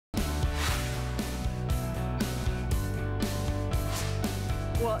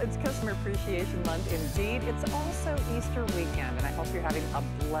Well, it's Customer Appreciation Month indeed. It's also Easter weekend, and I hope you're having a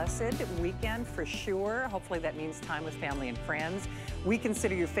blessed weekend for sure. Hopefully that means time with family and friends. We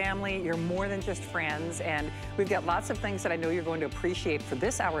consider you family. You're more than just friends, and we've got lots of things that I know you're going to appreciate for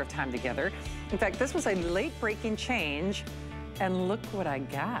this hour of time together. In fact, this was a late-breaking change, and look what I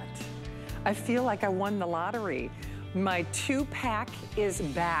got. I feel like I won the lottery. My 2-pack is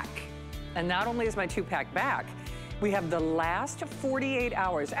back, and not only is my 2-pack back, we have the last 48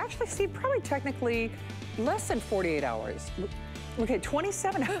 hours. Actually, Steve, probably technically less than 48 hours. Okay,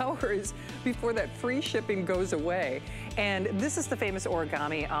 27 hours before that free shipping goes away. And this is the famous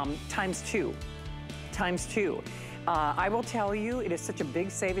Origami times two. I will tell you, it is such a big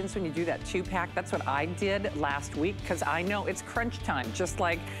savings when you do that 2-pack. That's what I did last week, because I know it's crunch time. Just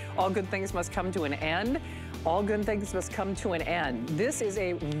like all good things must come to an end, all good things must come to an end. This is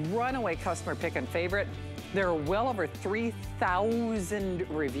a runaway customer pick and favorite. There are well over 3,000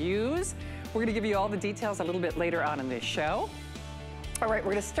 reviews. We're gonna give you all the details a little bit later on in this show. All right,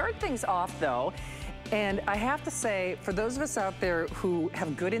 we're gonna start things off though. And I have to say, for those of us out there who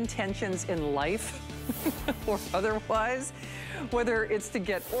have good intentions in life or otherwise, whether it's to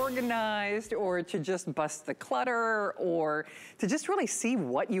get organized or to just bust the clutter or to just really see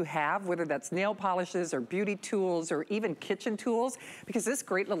what you have, whether that's nail polishes or beauty tools or even kitchen tools, because this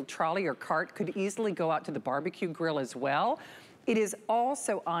great little trolley or cart could easily go out to the barbecue grill as well. It is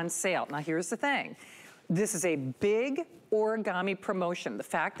also on sale. Now here's the thing. This is a big Origami promotion. The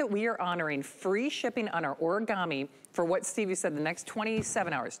fact that we are honoring free shipping on our Origami for what Stevie said, the next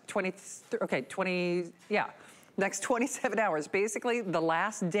 27 hours, next 27 hours, basically the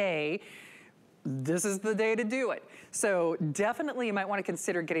last day, this is the day to do it. So definitely you might want to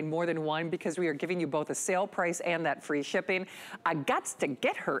consider getting more than one, because we are giving you both a sale price and that free shipping. I got to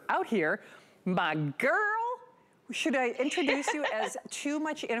get her out here, my girl. Should I introduce you as too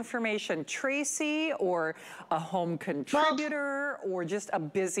much information, Tracy, or a home contributor, or just a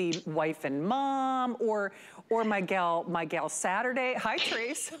busy wife and mom, or my gal Saturday? Hi,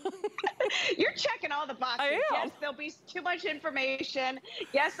 Trace. You're checking all the boxes. I am. Yes, there'll be too much information.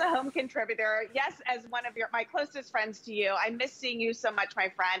 Yes, a home contributor. Yes, as one of my closest friends to you. I miss seeing you so much, my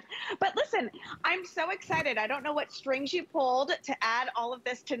friend. But listen, I'm so excited. I don't know what strings you pulled to add all of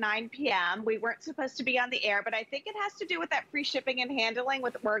this to 9 p.m. We weren't supposed to be on the air, but I think it has to do with that free shipping and handling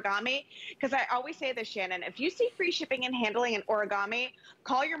with Origami. Because I always say this, Shannon, if you see free shipping and handling in Origami,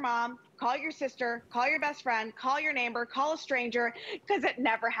 call your mom, call your sister, call your best friend, call your neighbor, call a stranger, because it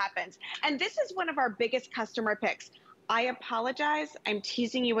never happens. And this is one of our biggest customer picks. I apologize, I'm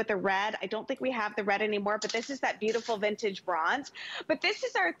teasing you with the red. I don't think we have the red anymore, but this is that beautiful vintage bronze. But this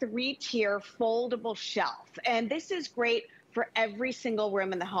is our 3-tier foldable shelf. And this is great for every single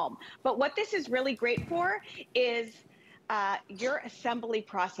room in the home. But what this is really great for is your assembly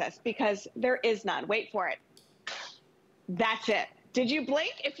process, because there is none. Wait for it. That's it. Did you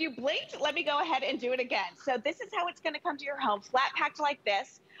blink? If you blinked, let me go ahead and do it again. So this is how it's gonna come to your home, flat packed like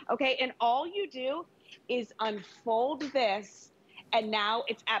this, okay? And all you do is unfold this, and now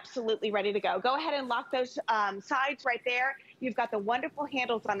it's absolutely ready to go. Go ahead and lock those sides right there. You've got the wonderful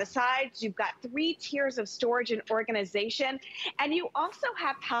handles on the sides. You've got 3 tiers of storage and organization. And you also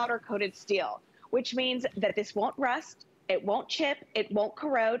have powder-coated steel, which means that this won't rust, it won't chip, it won't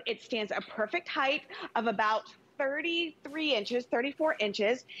corrode. It stands a perfect height of about 33 inches, 34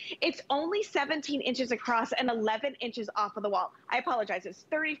 inches. It's only 17 inches across and 11 inches off of the wall. I apologize, it's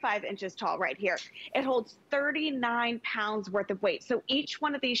 35 inches tall right here. It holds 39 pounds worth of weight. So each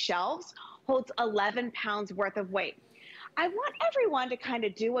one of these shelves holds 11 pounds worth of weight. I want everyone to kind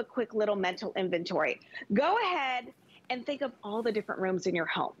of do a quick little mental inventory. Go ahead and think of all the different rooms in your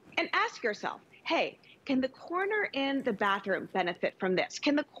home and ask yourself, hey, can the corner in the bathroom benefit from this?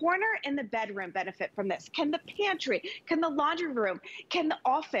 Can the corner in the bedroom benefit from this? Can the pantry, can the laundry room, can the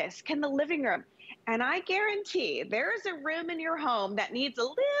office, can the living room? And I guarantee there is a room in your home that needs a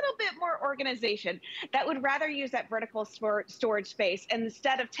little bit more organization, that would rather use that vertical storage space, and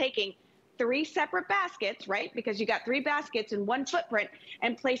instead of taking 3 separate baskets, right? Because you got 3 baskets in one footprint,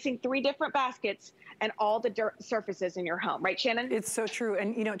 and placing 3 different baskets and all the dirt surfaces in your home, right, Shannon? It's so true.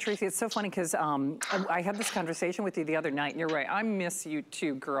 And you know, Tracy, it's so funny because I had this conversation with you the other night, and you're right, I miss you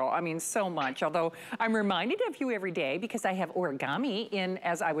too, girl. I mean, so much. Although I'm reminded of you every day because I have Origami in,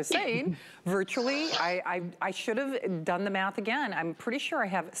 as I was saying, virtually. I should have done the math again. I'm pretty sure I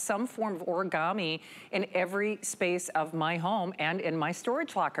have some form of Origami in every space of my home and in my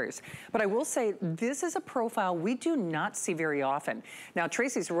storage lockers. But I will say this is a profile we do not see very often. Now,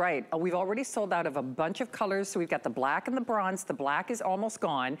 Tracy's right. We've already sold out of a bunch of colors. So we've got the black and the bronze. The black is almost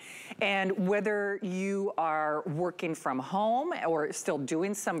gone. And whether you are working from home or still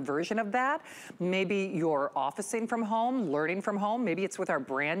doing some version of that, maybe you're officing from home, learning from home, maybe it's with our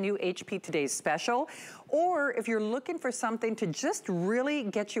brand new HP Today's Special, or if you're looking for something to just really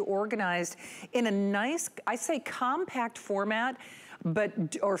get you organized in a nice, I say compact format,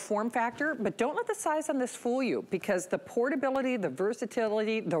 or form factor, but don't let the size on this fool you, because the portability, the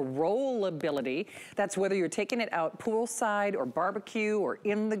versatility, the rollability, that's whether you're taking it out poolside or barbecue or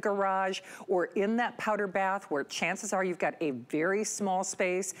in the garage or in that powder bath where chances are you've got a very small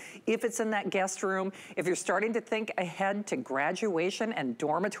space. If it's in that guest room, if you're starting to think ahead to graduation and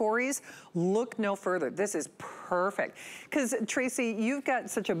dormitories, look no further. This is perfect. Because Tracy, you've got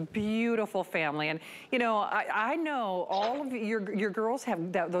such a beautiful family, and you know, I know all of your girls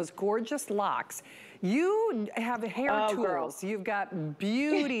have those gorgeous locks. You have hair tools. Girl. You've got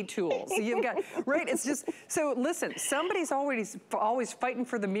beauty tools. You've got, right? It's just, so listen, somebody's always fighting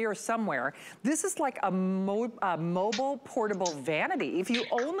for the mirror somewhere. This is like a mobile portable vanity. If you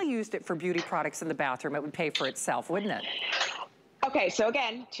only used it for beauty products in the bathroom, it would pay for itself, wouldn't it? Okay, so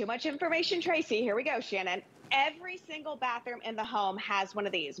again, too much information, Tracy. Here we go, Shannon. Every single bathroom in the home has one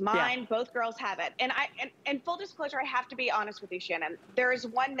of these. Mine, both girls have it. And full disclosure, I have to be honest with you, Shannon. There is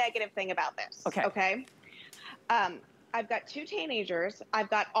one negative thing about this. Okay. I've got 2 teenagers. I've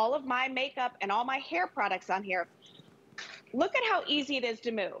got all of my makeup and all my hair products on here. Look at how easy it is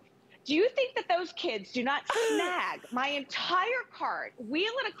to move. Do you think that those kids do not snag my entire cart,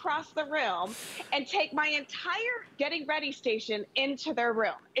 wheel it across the room, and take my entire getting ready station into their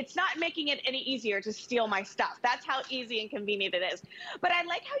room? It's not making it any easier to steal my stuff. That's how easy and convenient it is. But I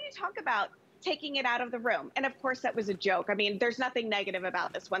like how you talk about taking it out of the room. And of course, that was a joke. I mean, there's nothing negative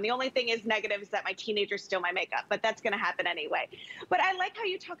about this one. The only thing is negative is that my teenagers steal my makeup, but that's going to happen anyway. But I like how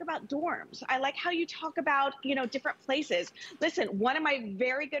you talk about dorms. I like how you talk about, you know, different places. Listen, one of my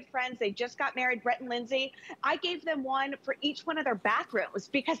very good friends, they just got married, Brett and Lindsay. I gave them one for each one of their bathrooms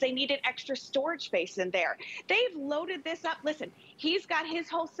because they needed extra storage space in there. They've loaded this up. Listen, he's got his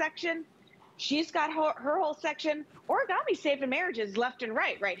whole section. She's got her whole section. Origami saving marriages left and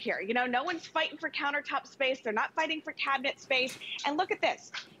right here. You know, no one's fighting for countertop space. They're not fighting for cabinet space. And look at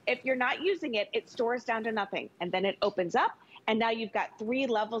this. If you're not using it, it stores down to nothing. And then it opens up. And now you've got 3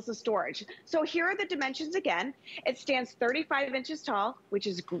 levels of storage. So here are the dimensions again. It stands 35 inches tall, which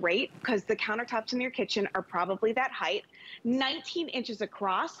is great because the countertops in your kitchen are probably that height. 19 inches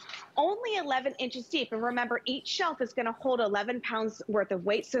across, only 11 inches deep. And remember, each shelf is going to hold 11 pounds worth of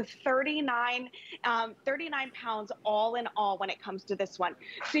weight. So 39 pounds all in all when it comes to this one.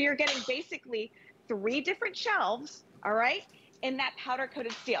 So you're getting basically 3 different shelves, all right, in that powder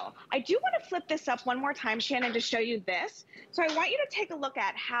coated steel. I do want to flip this up one more time, Shannon, to show you this. So I want you to take a look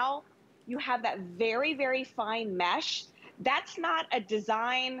at how you have that very, very fine mesh. That's not a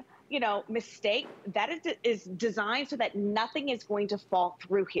design, you know, mistake. That is designed so that nothing is going to fall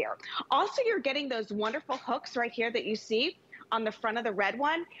through here. Also, you're getting those wonderful hooks right here that you see on the front of the red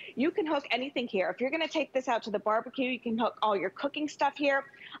one. You can hook anything here. If you're going to take this out to the barbecue, you can hook all your cooking stuff here.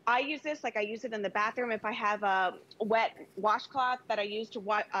 I use this like I use it in the bathroom. If I have a wet washcloth that I use to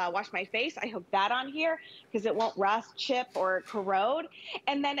wash my face, I hook that on here because it won't rust, chip, or corrode.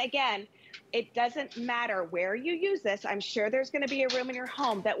 And then again, it doesn't matter where you use this. I'm sure there's going to be a room in your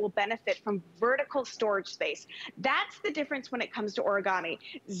home that will benefit from vertical storage space. That's the difference when it comes to Origami.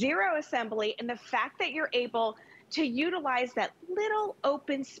 Zero assembly, and the fact that you're able to utilize that little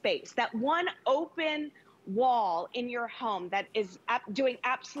open space, that one open wall in your home that is doing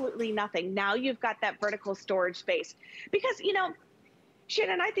absolutely nothing. Now you've got that vertical storage space. Because, you know,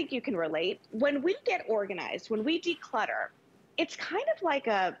 Shannon, I think you can relate. When we get organized, when we declutter, it's kind of like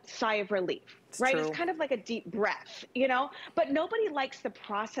a sigh of relief, right? It's kind of like a deep breath, you know, but nobody likes the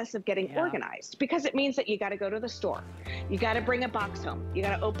process of getting organized because it means that you got to go to the store. You got to bring a box home. You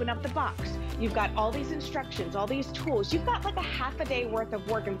got to open up the box. You've got all these instructions, all these tools. You've got like a half a day worth of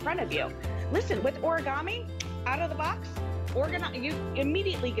work in front of you. Listen, with Origami, out of the box, you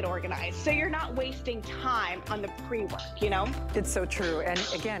immediately get organized. So you're not wasting time on the pre-work, you know? It's so true. And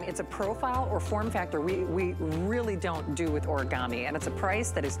again, it's a profile or form factor we really don't do with Origami. And it's a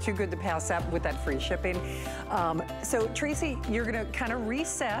price that is too good to pass up with that free shipping. So Tracy, you're gonna kind of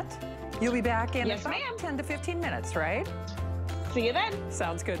reset. You'll be back in about 10 to 15 minutes, right? See you then.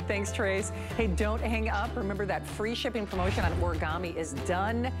 Sounds good. Thanks, Trace. Hey, don't hang up. Remember that free shipping promotion on Origami is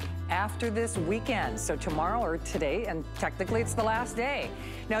done after this weekend. So tomorrow or today, and technically it's the last day.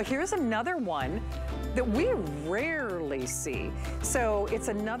 Now here's another one that we rarely see. So it's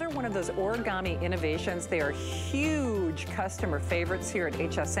another one of those Origami innovations. They are huge customer favorites here at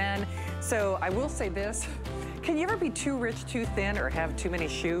HSN. So I will say this, can you ever be too rich, too thin, or have too many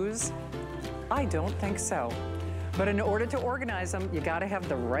shoes? I don't think so. But in order to organize them, you gotta have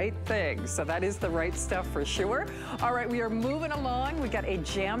the right thing. So that is the right stuff for sure. All right, we are moving along. We got a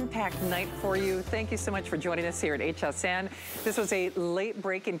jam-packed night for you. Thank you so much for joining us here at HSN. This was a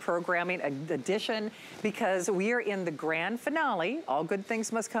late-breaking programming edition because we are in the grand finale, all good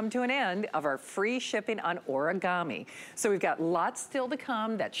things must come to an end, of our free shipping on Origami. So we've got lots still to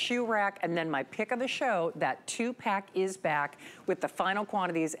come, that shoe rack, and then my pick of the show, that 2-pack is back with the final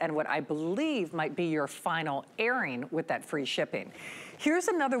quantities and what I believe might be your final airing with that free shipping. Here's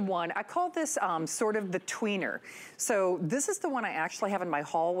another one. I call this sort of the tweener. So this is the one I actually have in my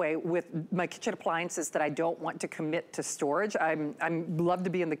hallway with my kitchen appliances that I don't want to commit to storage. I'm love to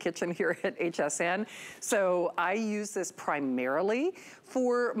be in the kitchen here at HSN. So I use this primarily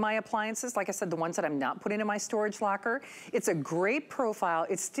for my appliances. Like I said, the ones that I'm not putting in my storage locker. It's a great profile.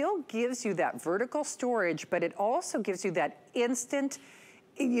 It still gives you that vertical storage, but it also gives you that instant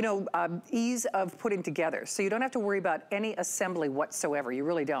ease of putting together. So you don't have to worry about any assembly whatsoever. You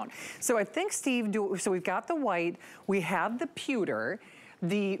really don't. So I think, Steve, so we've got the white, we have the pewter,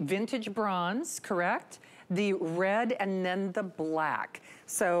 the vintage bronze, correct? The red, and then the black.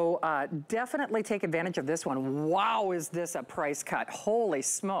 So definitely take advantage of this one. Wow, is this a price cut? Holy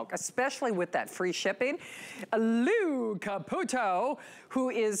smoke, especially with that free shipping. Lou Caputo, who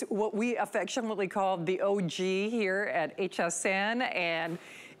is what we affectionately call the OG here at HSN, and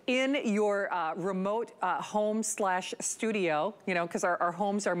in your remote home/studio, because our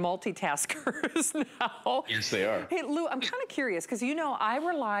homes are multitaskers now. Yes, they are. Hey, Lou, I'm kind of curious, because I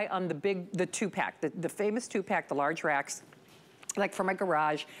rely on the 2-pack, the famous 2-pack, the large racks, like for my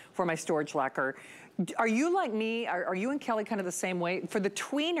garage, for my storage locker. Are you like me? Are you and Kelly kind of the same way? For the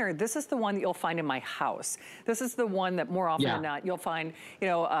tweener, this is the one that you'll find in my house. This is the one that more often than not, you'll find,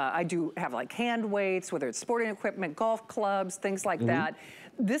 I do have like hand weights, whether it's sporting equipment, golf clubs, things like that.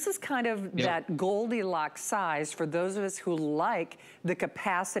 This is kind of that Goldilocks size for those of us who like the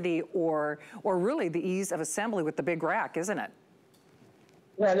capacity or really the ease of assembly with the big rack, isn't it?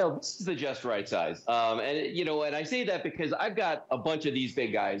 Yeah, no, this is the just right size. And I say that because I've got a bunch of these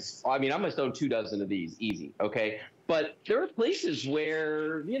big guys. I mean, I must own 24 of these, easy, okay? But there are places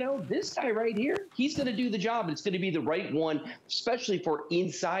where, this guy right here, he's going to do the job. It's going to be the right one, especially for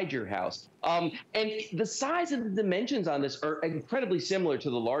inside your house. And the size and the dimensions on this are incredibly similar to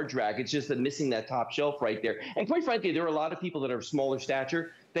the large rack. It's just that missing that top shelf right there. And quite frankly, there are a lot of people that are smaller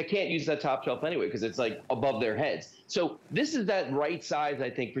stature that can't use that top shelf anyway because it's like above their heads. So this is that right size, I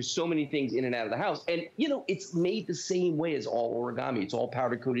think, for so many things in and out of the house. And, it's made the same way as all Origami. It's all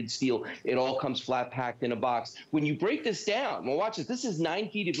powder-coated steel. It all comes flat-packed in a box. When you break this down, well, watch this. This is 9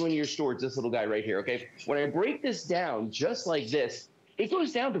 feet of linear storage, this little guy right here, okay? When I break this down just like this, it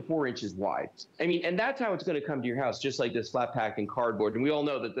goes down to 4 inches wide. I mean, and that's how it's going to come to your house, just like this flat pack and cardboard. And we all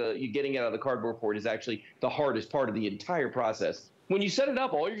know that you getting out of the cardboard for it is actually the hardest part of the entire process. When you set it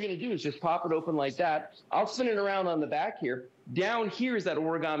up, all you're going to do is just pop it open like that. I'll spin it around on the back here. Down here is that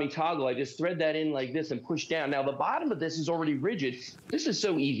Origami toggle. I just thread that in like this and push down. Now, the bottom of this is already rigid. This is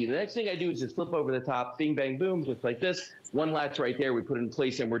so easy. The next thing I do is just flip over the top, bing, bang, boom, just like this. One latch right there. We put it in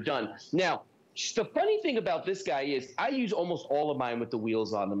place and we're done. Now, the funny thing about this guy is I use almost all of mine with the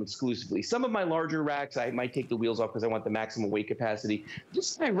wheels on them exclusively. Some of my larger racks, I might take the wheels off because I want the maximum weight capacity.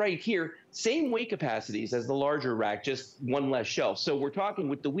 This guy right here, same weight capacities as the larger rack, just one less shelf. So we're talking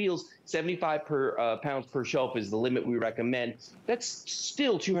with the wheels, 75 pounds per shelf is the limit we recommend. That's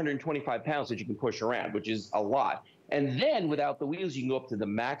still 225 pounds that you can push around, which is a lot. And then without the wheels, you can go up to the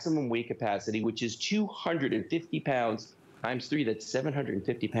maximum weight capacity, which is 250 pounds times 3, that's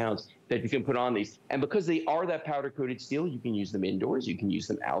 750 pounds that you can put on these. And because they are that powder-coated steel, you can use them indoors, you can use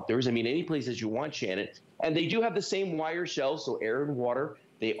them outdoors. I mean, any places you want, Shannon. And they do have the same wire shelves, so air and water,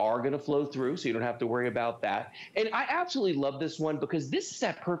 they are going to flow through, so you don't have to worry about that. And I absolutely love this one because this is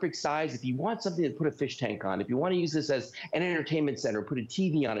that perfect size if you want something to put a fish tank on, if you want to use this as an entertainment center, put a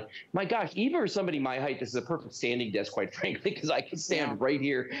TV on it. My gosh, even for somebody my height, this is a perfect standing desk, quite frankly, because I can stand right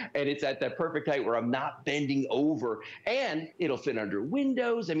here, and it's at that perfect height where I'm not bending over. And it'll fit under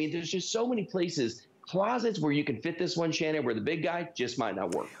windows. I mean, there's just so many places closets where you can fit this one, Shannon, where the big guy just might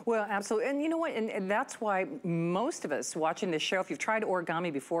not work. Well, absolutely. And you know what? And that's why most of us watching this show, if you've tried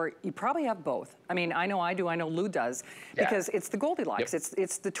origami before, you probably have both. I mean, I know I do. I know Lou does. Because it's the Goldilocks. Yep.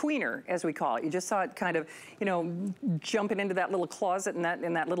 It's the tweener, as we call it. You just saw it kind of, you know, jumping into that little closet in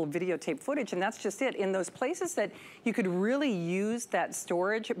that little videotape footage. And that's just it. In those places that you could really use that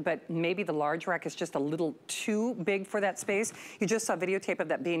storage, but maybe the large rack is just a little too big for that space. You just saw videotape of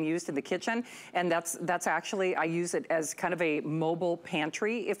that being used in the kitchen. And that's actually, I use it as kind of a mobile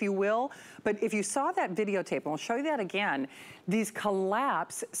pantry, if you will. But if you saw that videotape, and I'll show you that again, these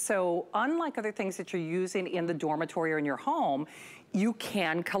collapse. So unlike other things that you're using in the dormitory or in your home, you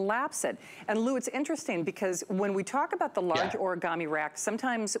can collapse it. And Lou, it's interesting because when we talk about the large origami racks,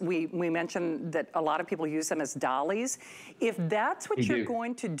 sometimes we mention that a lot of people use them as dollies. If that's what you're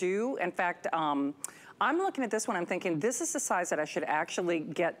going to do, in fact, I'm looking at this one, I'm thinking, this is the size that I should actually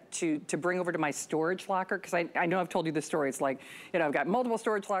get to bring over to my storage locker, because I know I've told you the story. It's like, you know, I've got multiple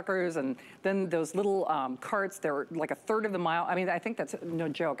storage lockers, and then those little carts, they're like a third of the mile. I mean, I think that's no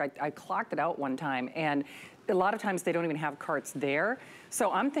joke. I clocked it out one time, and a lot of times they don't even have carts there. So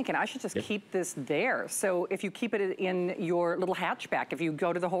I'm thinking I should just keep this there. So if you keep it in your little hatchback, if you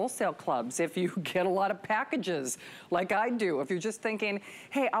go to the wholesale clubs, if you get a lot of packages like I do, if you're just thinking,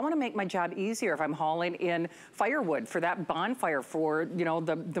 hey, I want to make my job easier if I'm hauling in firewood for that bonfire for, you know,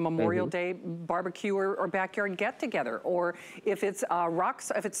 the Memorial Day barbecue or backyard get together, or if it's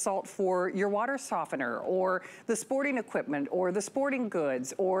if it's salt for your water softener, or the sporting equipment, or the sporting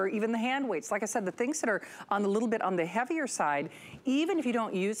goods, or even the hand weights. Like I said, the things that are on a little bit on the heavier side, even if you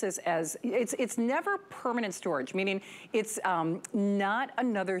don't use this as, it's never permanent storage, meaning it's not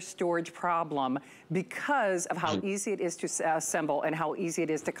another storage problem because of how easy it is to assemble and how easy it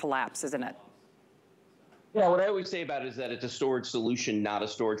is to collapse, isn't it? Yeah, what I always say about it is that it's a storage solution, not a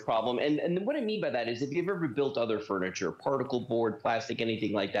storage problem. And what I mean by that is if you've ever built other furniture, particle board, plastic,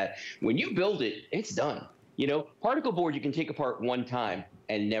 anything like that, when you build it, it's done. You know, particle board you can take apart one time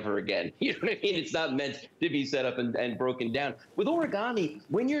and never again. You know what I mean? It's not meant to be set up and broken down. With origami,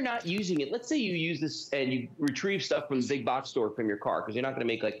 when you're not using it, let's say you use this and you retrieve stuff from the big box store from your car, because you're not going to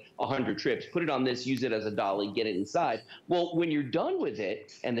make like 100 trips. Put it on this, use it as a dolly, get it inside. Well, when you're done with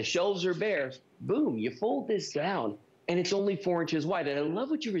it and the shelves are bare, boom, you fold this down. And it's only 4 inches wide. And I love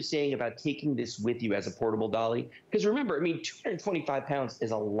what you were saying about taking this with you as a portable dolly. Because remember, I mean, 225 pounds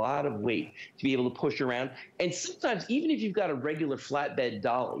is a lot of weight to be able to push around. And sometimes, even if you've got a regular flatbed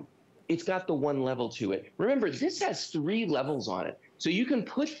dolly, it's got the one level to it. Remember, this has 3 levels on it. So you can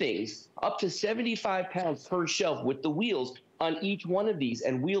put things up to 75 pounds per shelf with the wheels on each one of these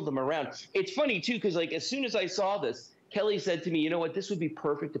and wheel them around. It's funny, too, because like as soon as I saw this, Kelly said to me, you know what, this would be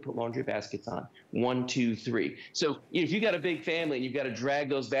perfect to put laundry baskets on. 1, 2, 3. So if you got a big family and you've got to drag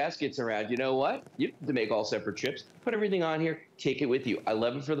those baskets around, you know what? You don't have to make all separate trips. Put everything on here, take it with you. I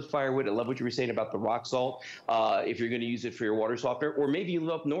love it for the firewood. I love what you were saying about the rock salt. If you're going to use it for your water softener, or maybe you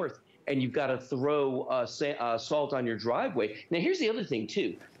live up north and you've got to throw salt on your driveway. Now, here's the other thing,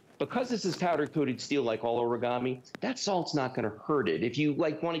 too. Because this is powder-coated steel like all origami, that salt's not going to hurt it. If you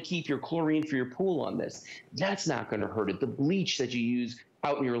like want to keep your chlorine for your pool on this, that's not going to hurt it. The bleach that you use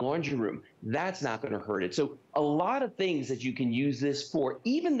out in your laundry room, that's not going to hurt it. So a lot of things that you can use this for,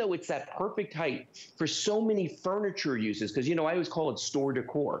 even though it's that perfect height for so many furniture uses, because, you know, I always call it store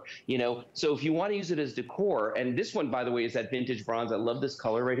decor, you know. So if you want to use it as decor, and this one, by the way, is that vintage bronze. I love this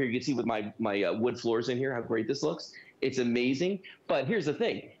color right here. You can see with my wood floors in here how great this looks. It's amazing. But here's the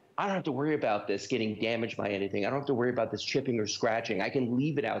thing. I don't have to worry about this getting damaged by anything. I don't have to worry about this chipping or scratching. I can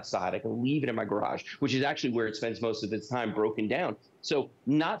leave it outside. I can leave it in my garage, which is actually where it spends most of its time broken down. So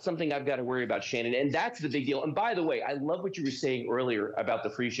not something I've got to worry about, Shannon. And that's the big deal. And by the way, I love what you were saying earlier about the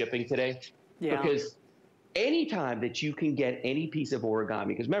free shipping today. Yeah. Because anytime that you can get any piece of origami,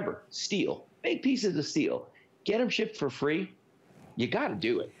 because remember, steel, big pieces of steel, get them shipped for free, you got to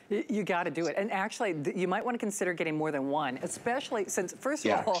do it. You got to do it. And actually, you might want to consider getting more than one, especially since, first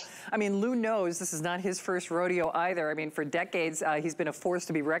of all, I mean, Lou knows this is not his first rodeo either. I mean, for decades, he's been a force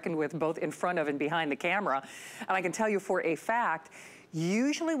to be reckoned with, both in front of and behind the camera. And I can tell you for a fact,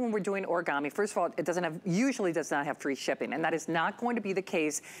 usually when we're doing origami, first of all, it usually does not have free shipping, and that is not going to be the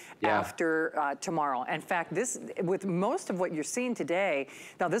case after tomorrow. In fact, this, with most of what you're seeing today,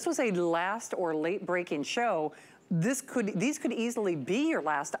 now this was a last or late breaking show. these could easily be your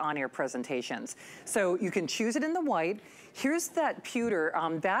last on-air presentations. So you can choose it in the white. Here's that pewter.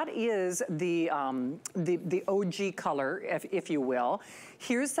 That is the OG color, if you will.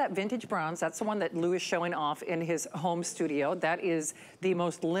 Here's that vintage bronze. That's the one that Lou is showing off in his home studio. That is the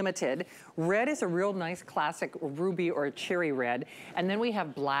most limited. Red is a real nice classic ruby or a cherry red. And then we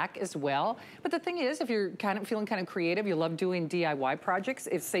have black as well. But the thing is, if you're feeling kind of creative, you love doing DIY projects,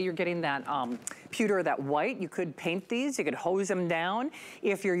 if say you're getting that pewter or that white, you could paint these, you could hose them down.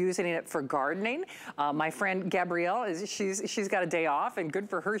 If you're using it for gardening, my friend Gabrielle, she's got a day off, and good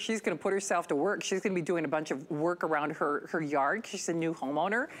for her, she's gonna put herself to work. She's gonna be doing a bunch of work around her yard. She's a new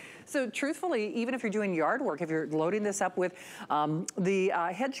homeowner. So truthfully, even if you're doing yard work, if you're loading this up with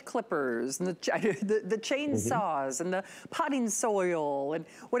the hedge clippers and the chainsaws and the potting soil and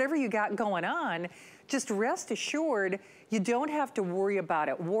whatever you got going on, just rest assured you don't have to worry about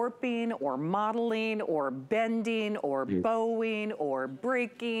it warping or modeling or bending or bowing or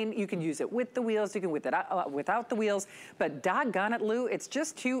breaking. You can use it with the wheels, you can without the wheels, but doggone it, Lou, it's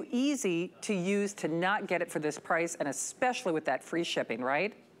just too easy to use to not get it for this price, and especially with that free shipping,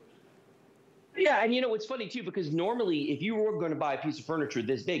 right? Yeah, and you know, it's funny too, because normally if you were going to buy a piece of furniture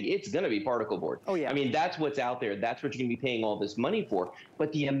this big, it's going to be particle board. Oh yeah. I mean, that's what's out there. That's what you're going to be paying all this money for.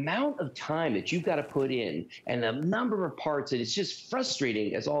 But the amount of time that you've got to put in and the number of parts, and it's just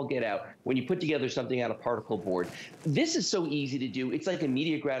frustrating as all get out when you put together something out of particle board. This is so easy to do. It's like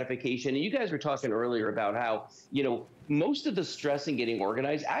immediate gratification. And you guys were talking earlier about how, you know, most of the stress in getting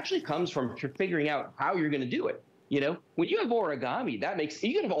organized actually comes from figuring out how you're going to do it. You know, when you have origami, that makes,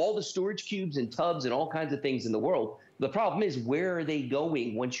 you can have all the storage cubes and tubs and all kinds of things in the world. The problem is, where are they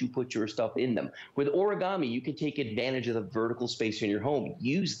going once you put your stuff in them? With origami, you can take advantage of the vertical space in your home.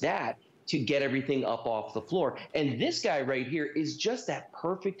 Use that to get everything up off the floor. And this guy right here is just that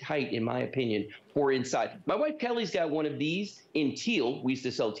perfect height, in my opinion, for inside. My wife Kelly's got one of these in teal. We used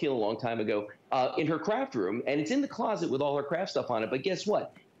to sell teal a long time ago in her craft room, and it's in the closet with all her craft stuff on it. But guess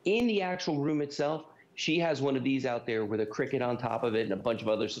what? In the actual room itself, she has one of these out there with a Cricut on top of it and a bunch of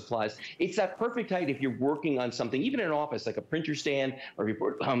other supplies. It's that perfect height if you're working on something, even in an office, like a printer stand, or if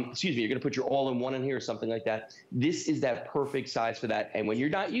you're, you're going to put your all-in-one in here or something like that. This is that perfect size for that. And when you're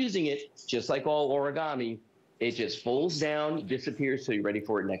not using it, just like all origami, it just folds down, disappears, so you're ready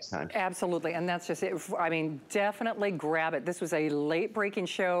for it next time. Absolutely, and that's just it. I mean, definitely grab it. This was a late-breaking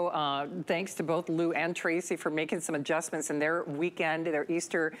show. Thanks to both Lou and Tracy for making some adjustments in their weekend, their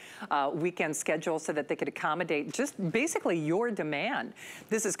Easter weekend schedule, so that they could accommodate just basically your demand.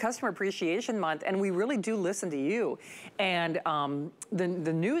 This is Customer Appreciation Month, and we really do listen to you. And the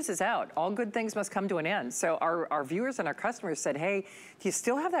news is out. All good things must come to an end. So our viewers and our customers said, hey, do you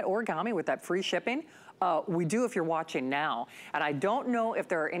still have that origami with that free shipping? We do if you're watching now. And I don't know if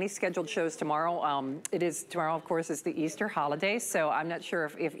there are any scheduled shows tomorrow. It is tomorrow, of course, is the Easter holiday, so I'm not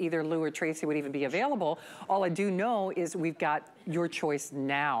sure if either Lou or Tracy would even be available. All I do know is we've got your choice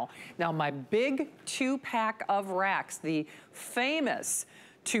now. Now, my big 2-pack of racks, the famous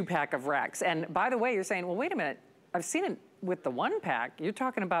 2-pack of racks. And by the way, you're saying, well, wait a minute, I've seen it with the 1-pack. You're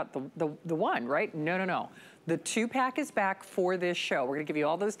talking about the one, right? No, no, no. The 2-pack is back for this show. We're gonna give you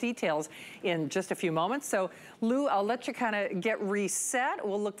all those details in just a few moments. So Lou, I'll let you kind of get reset.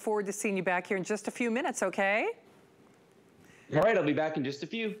 We'll look forward to seeing you back here in just a few minutes, okay? All right, I'll be back in just a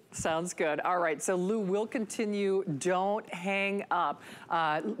few. Sounds good. All right, so Lou will continue. Don't hang up.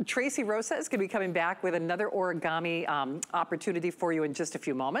 Tracy Rosa is going to be coming back with another origami opportunity for you in just a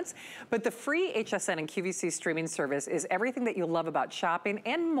few moments. But the free HSN and QVC streaming service is everything that you love about shopping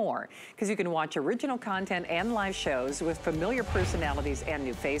and more, because you can watch original content and live shows with familiar personalities and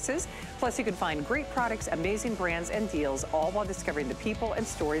new faces. Plus, you can find great products, amazing brands, and deals, all while discovering the people and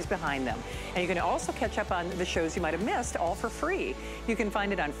stories behind them. And you can also catch up on the shows you might have missed, all for free. You can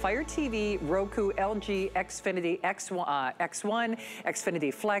find it on Fire TV, Roku, LG, Xfinity X1,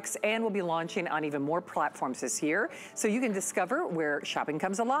 Xfinity Flex, and we'll be launching on even more platforms this year. So you can discover where shopping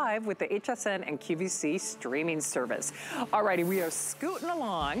comes alive with the HSN and QVC streaming service. Alrighty, we are scooting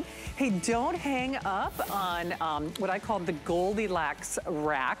along. Hey, don't hang up on what I call the Goldilocks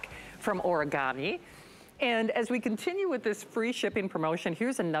rack from Origami. And as we continue with this free shipping promotion,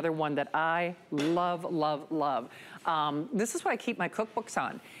 here's another one that I love, love, love. This is what I keep my cookbooks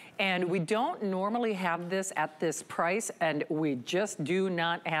on. And we don't normally have this at this price, and we just do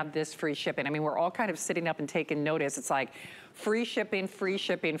not have this free shipping. I mean, we're all kind of sitting up and taking notice. It's like free shipping, free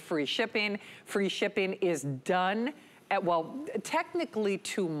shipping, free shipping. Free shipping is done well, technically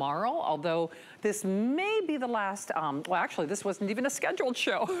tomorrow, although this may be the last, well, actually, this wasn't even a scheduled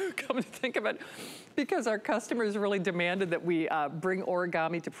show, come to think of it, because our customers really demanded that we bring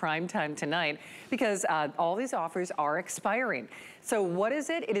Origami to prime time tonight, because all these offers are expiring. So what is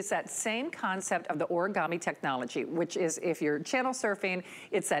it? It is that same concept of the Origami technology, which is, if you're channel surfing,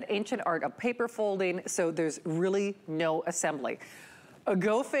 it's that ancient art of paper folding, so there's really no assembly.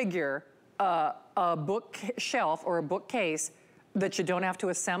 Go figure, a bookshelf or a bookcase that you don't have to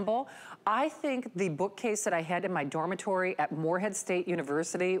assemble. I think the bookcase that I had in my dormitory at Morehead State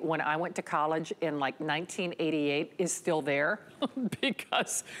University when I went to college in like 1988 is still there,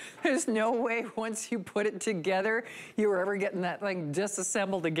 because there's no way once you put it together, you were ever getting that thing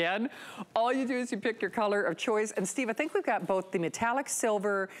disassembled again. All you do is you pick your color of choice. And Steve, I think we've got both the metallic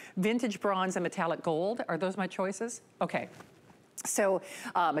silver, vintage bronze, and metallic gold. Are those my choices? Okay. So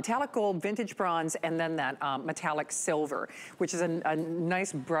metallic gold, vintage bronze, and then that metallic silver, which is a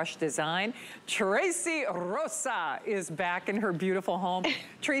nice brush design. Tracy Rosa is back in her beautiful home.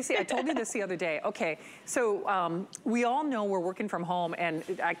 Tracy, I told you this the other day. Okay, so we all know we're working from home, and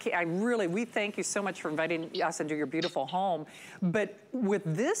we thank you so much for inviting us into your beautiful home. But with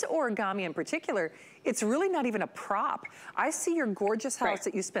this origami in particular, it's really not even a prop. I see your gorgeous house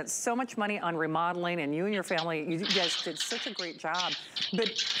that you spent so much money on remodeling, and you and your family, you guys did such a great job.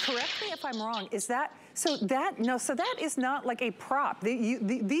 But correct me if I'm wrong, is that, so that is not like a prop. These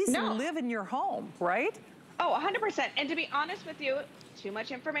live in your home, right? Oh, 100%. And to be honest with you, too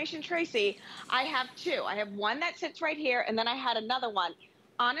much information, Tracy, I have two. I have one that sits right here, and then I had another one.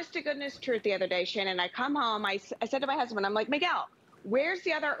 Honest to goodness truth, the other day, Shannon, I come home, I said to my husband, I'm like, Miguel, where's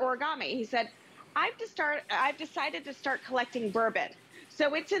the other origami? He said, I've decided to start collecting bourbon.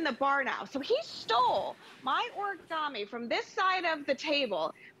 So it's in the bar now. So he stole my origami from this side of the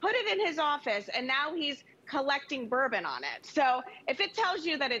table, put it in his office, and now he's collecting bourbon on it. So if it tells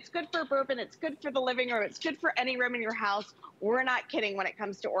you that it's good for bourbon, it's good for the living room, it's good for any room in your house, we're not kidding when it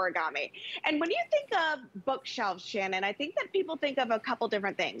comes to origami. And when you think of bookshelves, Shannon, I think that people think of a couple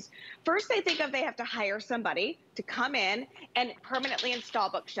different things. First, they think of they have to hire somebody to come in and permanently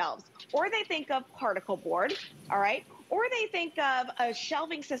install bookshelves. Or they think of particle board, all right? Or they think of a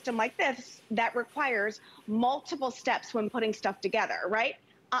shelving system like this that requires multiple steps when putting stuff together, right?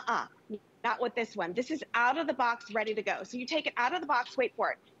 Not with this one. This is out of the box, ready to go. So you take it out of the box, wait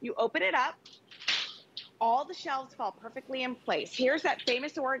for it. You open it up. All the shelves fall perfectly in place. Here's that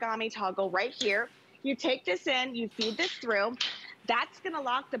famous origami toggle right here. You take this in, you feed this through. That's gonna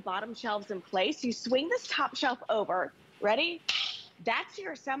lock the bottom shelves in place. You swing this top shelf over. Ready? That's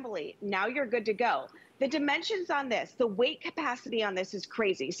your assembly. Now you're good to go. The dimensions on this, the weight capacity on this is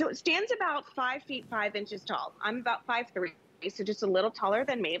crazy. So it stands about 5 feet 5 inches tall. I'm about 5'3", so just a little taller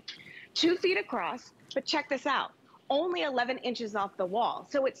than me. 2 feet across, but check this out. Only 11 inches off the wall.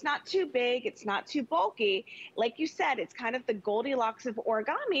 So it's not too big, it's not too bulky. Like you said, it's kind of the Goldilocks of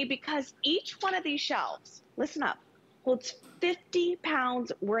origami, because each one of these shelves, listen up, holds 50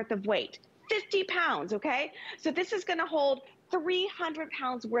 pounds worth of weight. 50 pounds, okay? So this is gonna hold 300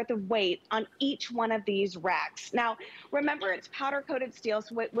 pounds worth of weight on each one of these racks. Now, remember, it's powder coated steel,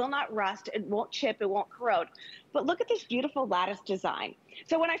 so it will not rust, it won't chip, it won't corrode. But look at this beautiful lattice design.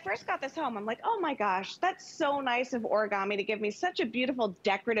 So when I first got this home, I'm like, oh my gosh, that's so nice of origami to give me such a beautiful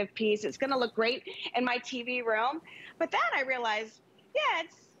decorative piece. It's gonna look great in my TV room. But then I realized, yeah,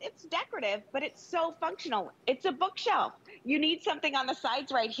 it's decorative, but it's so functional. It's a bookshelf. You need something on the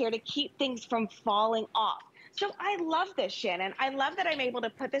sides right here to keep things from falling off. So I love this, Shannon. I love that I'm able to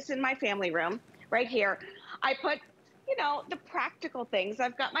put this in my family room right here. I put, you know, the practical things.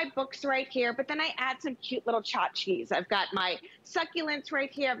 I've got my books right here, but then I add some cute little tchotchkes. I've got my succulents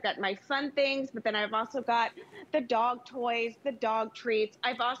right here. I've got my fun things, but then I've also got the dog toys, the dog treats.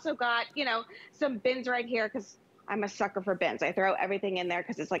 I've also got, you know, some bins right here, because I'm a sucker for bins. I throw everything in there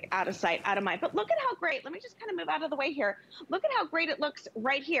because it's like out of sight, out of mind. But look at how great, let me just kind of move out of the way here. Look at how great it looks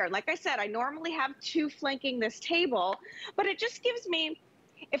right here. Like I said, I normally have two flanking this table, but it just gives me,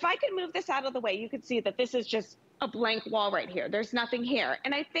 if I could move this out of the way, you could see that this is just a blank wall right here. There's nothing here.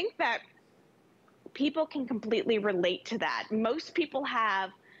 And I think that people can completely relate to that. Most people have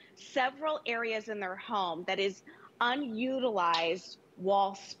several areas in their home that is unutilized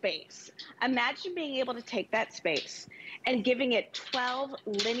wall space. Imagine being able to take that space and giving it 12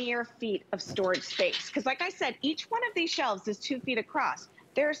 linear feet of storage space. Because like I said, each one of these shelves is 2 feet across.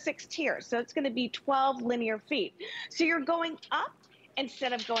 There are 6 tiers, so it's going to be 12 linear feet. So you're going up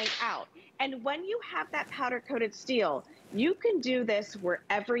instead of going out. And when you have that powder coated steel, you can do this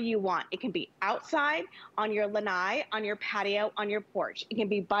wherever you want. It can be outside, on your lanai, on your patio, on your porch. It can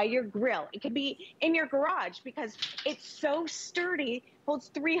be by your grill. It can be in your garage because it's so sturdy, holds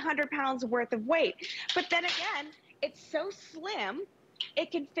 300 pounds worth of weight. But then again, it's so slim,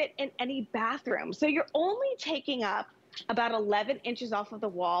 it can fit in any bathroom. So you're only taking up about 11 inches off of the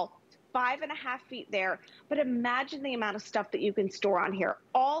wall, 5.5 feet there. But imagine the amount of stuff that you can store on here.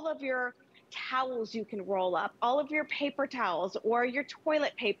 All of your towels you can roll up, all of your paper towels or your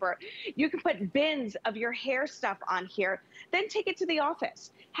toilet paper. You can put bins of your hair stuff on here, then take it to the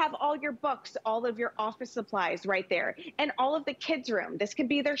office. Have all your books, all of your office supplies right there, and all of the kids' room. This can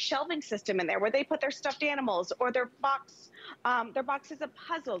be their shelving system in there where they put their stuffed animals or their boxes of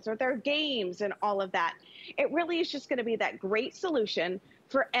puzzles or their games and all of that. It really is just going to be that great solution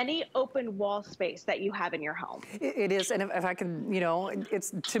for any open wall space that you have in your home. It is, and if I can, you know,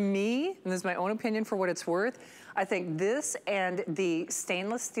 it's, to me, and this is my own opinion for what it's worth, I think this and the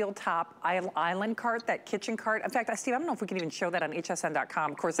stainless steel top island cart, that kitchen cart. In fact, Steve, I don't know if we can even show that on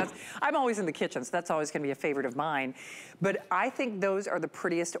hsn.com. Of course, I'm always in the kitchen, so that's always gonna be a favorite of mine. But I think those are the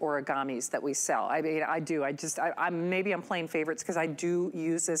prettiest origamis that we sell. I mean, I do. Maybe I'm playing favorites because I do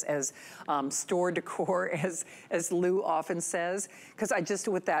use this as store decor, as Lou often says, because I just,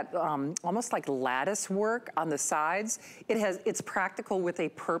 with that almost like lattice work on the sides, it's practical with a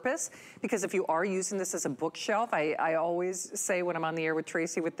purpose, because if you are using this as a bookshelf, I always say when I'm on the air with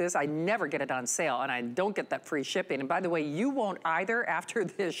Tracy with this, I never get it on sale, and I don't get that free shipping. And by the way, you won't either after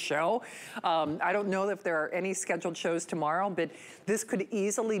this show. I don't know if there are any scheduled shows tomorrow, but this could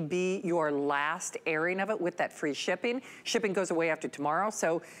easily be your last airing of it with that free shipping. Shipping goes away after tomorrow,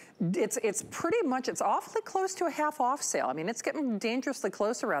 so it's pretty much, it's awfully close to a half off sale. I mean, it's getting dangerously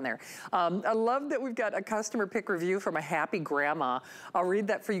close around there. I love that we've got a customer pick review from a happy grandma. I'll read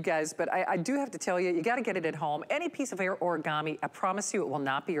that for you guys, but I do have to tell you, you gotta get it at home. Any piece of origami, I promise you it will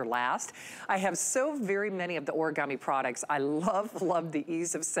not be your last. I have so very many of the origami products. I love the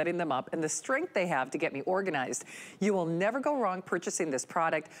ease of setting them up and the strength they have to get me organized. You will never go wrong purchasing this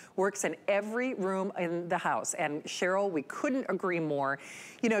product. Works in every room in the house. And Cheryl, we couldn't agree more.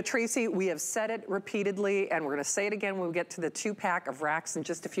 You know, Tracy, we have said it repeatedly, and we're gonna say it again when we get to the 2-pack of racks in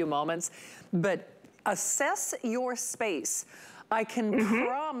just a few moments, but assess your space. I can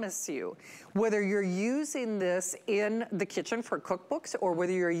promise you, whether you're using this in the kitchen for cookbooks or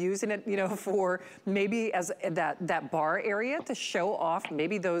whether you're using it, you know, for maybe as that bar area to show off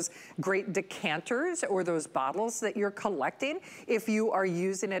maybe those great decanters or those bottles that you're collecting, if you are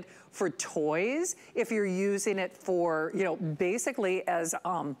using it for toys, if you're using it for, you know, basically as,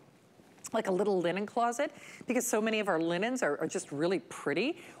 like a little linen closet, because so many of our linens are just really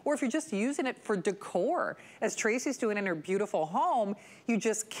pretty, or if you're just using it for decor, as Tracy's doing in her beautiful home, you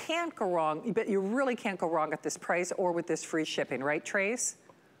just can't go wrong, but you really can't go wrong at this price or with this free shipping, right, Trace?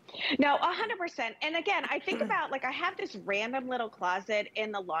 No, 100%. And again, I think about, like, I have this random little closet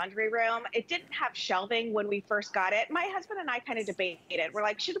in the laundry room. It didn't have shelving when we first got it. My husband and I kind of debated. We're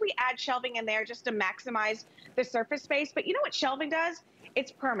like, should we add shelving in there just to maximize the surface space? But you know what shelving does?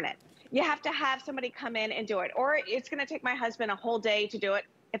 It's permanent. You have to have somebody come in and do it, or it's going to take my husband a whole day to do it.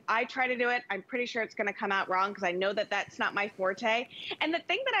 If I try to do it, I'm pretty sure it's going to come out wrong because I know that that's not my forte. And the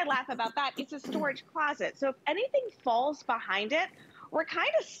thing that I laugh about that, it's a storage closet. So if anything falls behind it, we're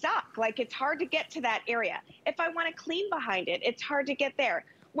kind of stuck. Like, it's hard to get to that area. If I want to clean behind it, it's hard to get there.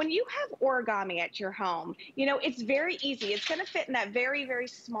 When you have origami at your home, you know, it's very easy. It's going to fit in that very, very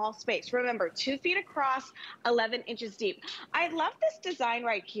small space. Remember, 2 feet across, 11 inches deep. I love this design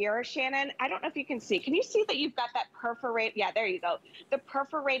right here, Shannon. I don't know if you can see. Can you see that you've got that perforated? Yeah, there you go. The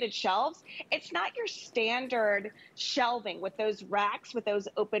perforated shelves. It's not your standard shelving with those racks, with those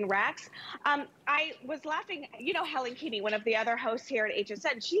open racks. I was laughing, you know, Helen Keeney, one of the other hosts here at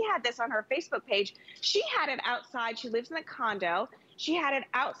HSN, she had this on her Facebook page. She had it outside. She lives in a condo. She had it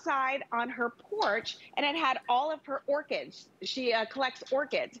outside on her porch, and it had all of her orchids. She collects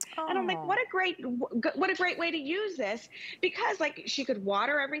orchids. Oh. And I'm like, what a great way to use this, because like she could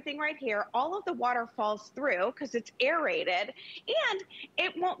water everything right here. All of the water falls through because it's aerated, and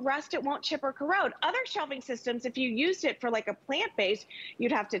it won't rust, it won't chip or corrode. Other shelving systems, if you used it for like a plant base,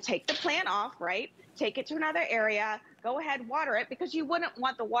 you'd have to take the plant off, right? Take it to another area, go ahead, water it, because you wouldn't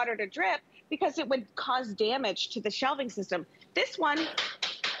want the water to drip because it would cause damage to the shelving system. This one,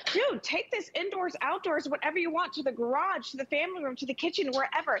 dude, take this indoors, outdoors, whatever you want, to the garage, to the family room, to the kitchen,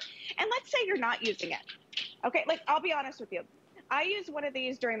 wherever. And let's say you're not using it. Okay, like, I'll be honest with you. I use one of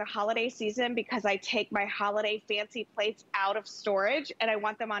these during the holiday season because I take my holiday fancy plates out of storage and I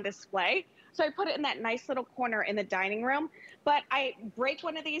want them on display. So I put it in that nice little corner in the dining room. But I break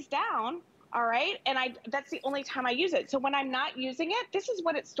one of these down, all right? And that's the only time I use it. So when I'm not using it, this is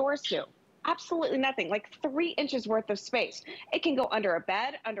what it stores to. Absolutely nothing, like 3 inches worth of space. It can go under a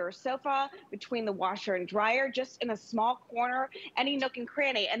bed, under a sofa, between the washer and dryer, just in a small corner, any nook and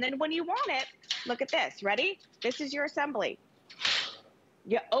cranny. And then when you want it, look at this. Ready? This is your assembly.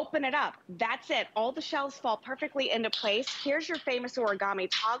 You open it up. That's it. All the shelves fall perfectly into place. Here's your famous origami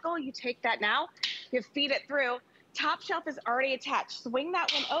toggle. You take that now, you feed it through. Top shelf is already attached. Swing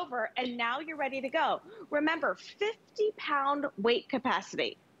that one over, and now you're ready to go. Remember, 50-pound weight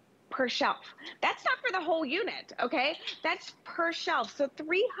capacity per shelf. That's not for the whole unit, okay? That's per shelf. So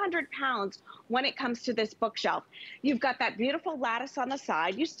 300 pounds when it comes to this bookshelf. You've got that beautiful lattice on the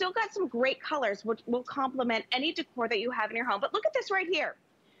side. You still got some great colors, which will complement any decor that you have in your home. But look at this right here.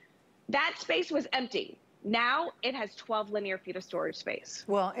 That space was empty. Now it has 12 linear feet of storage space.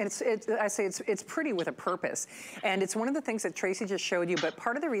 Well, I say it's pretty with a purpose. And it's one of the things that Tracy just showed you, but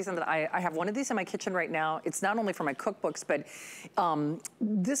part of the reason that I have one of these in my kitchen right now, it's not only for my cookbooks, but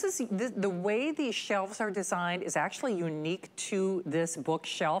the way these shelves are designed is actually unique to this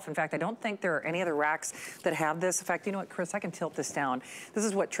bookshelf. In fact, I don't think there are any other racks that have this. In fact, you know what, Chris, I can tilt this down. This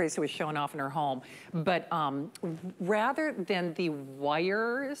is what Tracy was showing off in her home. But rather than the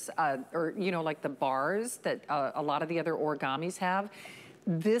wires, or, you know, like the bars, that a lot of the other origamis have,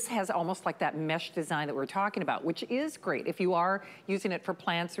 this has almost like that mesh design that we're talking about, which is great if you are using it for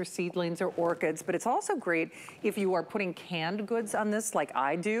plants or seedlings or orchids, but it's also great if you are putting canned goods on this like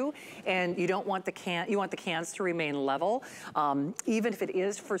I do, and you don't want you want the cans to remain level. Even if it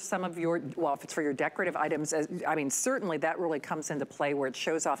is for some of your, well, if it's for your decorative items, I mean, certainly that really comes into play where it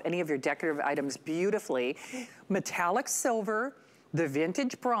shows off any of your decorative items beautifully. Metallic silver, the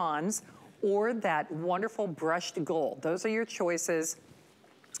vintage bronze, or that wonderful brushed gold. Those are your choices.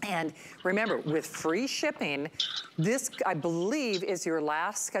 And remember, with free shipping, this, I believe, is your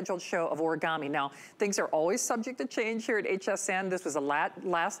last scheduled show of origami. Now, things are always subject to change here at HSN. This was a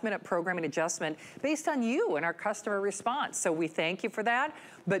last-minute programming adjustment based on you and our customer response. So we thank you for that.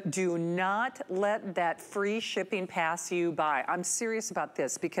 But do not let that free shipping pass you by. I'm serious about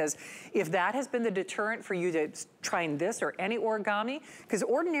this, because if that has been the deterrent for you to trying this or any origami, because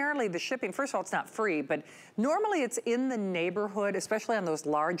ordinarily the shipping, first of all, it's not free, but normally it's in the neighborhood, especially on those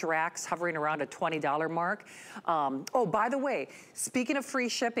large racks hovering around a $20 mark. Oh, by the way, speaking of free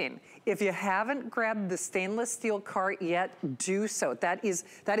shipping, if you haven't grabbed the stainless steel cart yet, do so. That is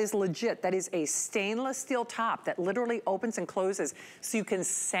legit. That is a stainless steel top that literally opens and closes so you can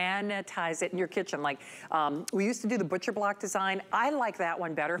sanitize it in your kitchen. Like we used to do the butcher block design. I like that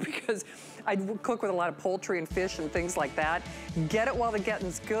one better because I cook with a lot of poultry and fish and things like that. Get it while the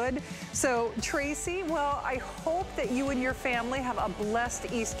getting's good. So Tracy, well, I hope that you and your family have a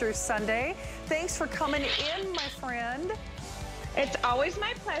blessed Easter Sunday. Thanks for coming in, my friend. It's always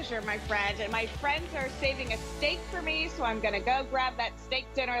my pleasure, my friend. And my friends are saving a steak for me, so I'm going to go grab that steak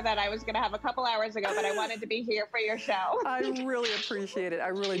dinner that I was going to have a couple hours ago, but I wanted to be here for your show. I really appreciate it. I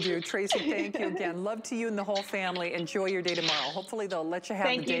really do. Tracy, thank you again. Love to you and the whole family. Enjoy your day tomorrow. Hopefully they'll let you have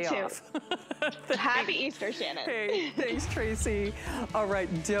the day off. Happy Easter, Shannon. Hey, thanks, Tracy. All right,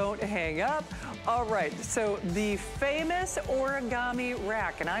 don't hang up. All right, so the famous origami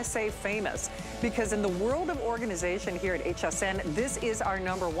rack, and I say famous because in the world of organization here at HSN, this is our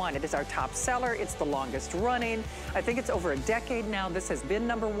 #1. It is our top seller. It's the longest running. I think it's over a decade now. This has been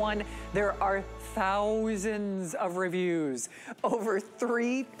 #1. There are thousands of reviews, over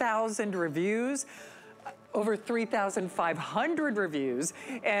 3,000 reviews. Over 3,500 reviews,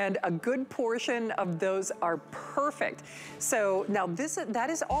 and a good portion of those are perfect. So now that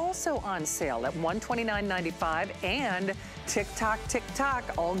is also on sale at $129.95, and tick tock,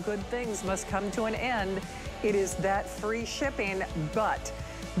 all good things must come to an end. It is that free shipping, but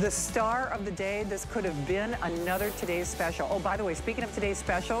the star of the day, this could have been another Today's Special. Oh, by the way, speaking of Today's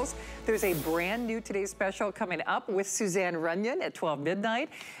Specials, there's a brand new Today's Special coming up with Suzanne Runyon at 12 midnight.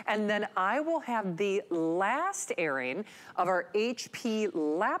 And then I will have the last airing of our HP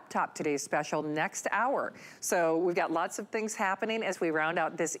laptop Today's Special next hour. So we've got lots of things happening as we round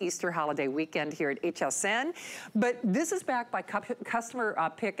out this Easter holiday weekend here at HSN. But this is backed by customer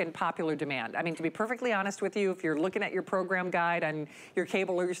pick and popular demand. I mean, to be perfectly honest with you, if you're looking at your program guide on your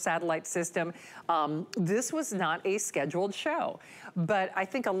cable or your satellite system, this was not a scheduled show. But I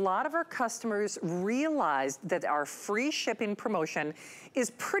think a lot of our customers realized that our free shipping promotion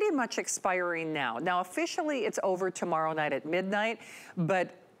is pretty much expiring now. Now, officially, it's over tomorrow night at midnight, but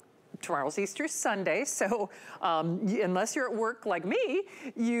tomorrow's Easter Sunday, so unless you're at work like me,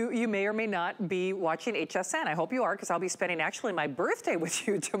 you may or may not be watching HSN. I hope you are, because I'll be spending actually my birthday with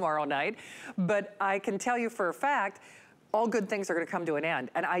you tomorrow night. But I can tell you for a fact, all good things are gonna come to an end.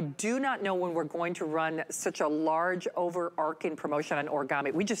 And I do not know when we're going to run such a large overarching promotion on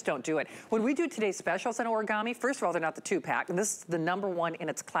Origami. We just don't do it. When we do today's specials on Origami, first of all, they're not the 2-pack, and this is the #1 in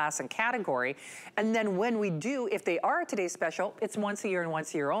its class and category. And then when we do, if they are today's special, it's once a year and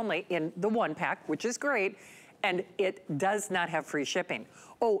once a year only in the 1-pack, which is great, and it does not have free shipping.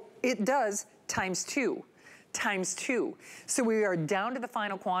 Oh, it does ×2. ×2. So we are down to the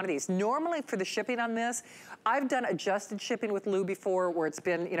final quantities. Normally for the shipping on this, I've done adjusted shipping with Lou before where it's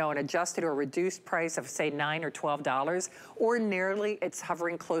been, you know, an adjusted or reduced price of say $9 or $12. Ordinarily, it's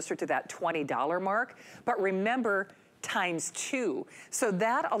hovering closer to that $20 mark. But remember, ×2. So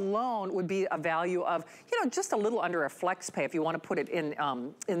that alone would be a value of, you know, just a little under a flex pay if you want to put it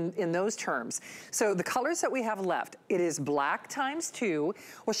in those terms. So the colors that we have left, it is black ×2.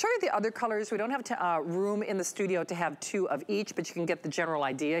 We'll show you the other colors. We don't have room in the studio to have 2 of each, but you can get the general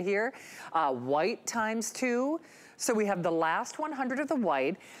idea here. White ×2. So we have the last 100 of the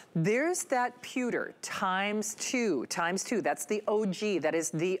white. There's that pewter ×2, ×2. That's the OG. That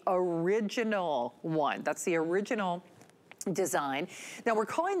is the original one. That's the original design. Now we're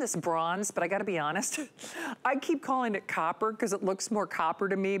calling this bronze, but I gotta be honest, I keep calling it copper because it looks more copper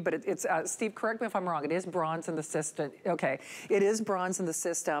to me, but it's, Steve, correct me if I'm wrong, it is bronze in the system. Okay, it is bronze in the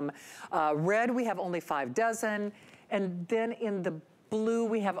system. Red, we have only 5 dozen, and then in the blue,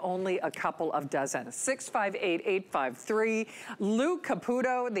 we have only a couple of dozen. 658-853. Lou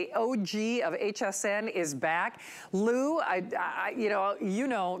Caputo, the OG of HSN, is back. Lou, you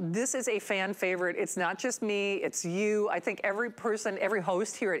know, this is a fan favorite. It's not just me, it's you. I think every person, every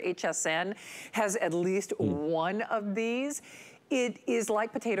host here at HSN has at least one of these. It is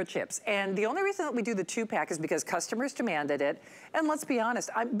like potato chips. And the only reason that we do the 2-pack is because customers demanded it. And let's be honest,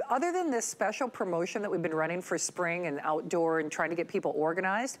 other than this special promotion that we've been running for spring and outdoor and trying to get people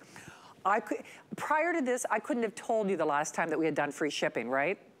organized, prior to this, I couldn't have told you the last time that we had done free shipping,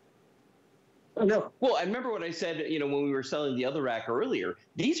 right? No. Well, I remember what I said, you know, when we were selling the other rack earlier.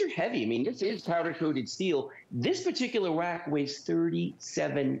 These are heavy. I mean, this is powder-coated steel. This particular rack weighs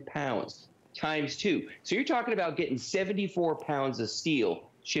 37 pounds. ×2. So you're talking about getting 74 pounds of steel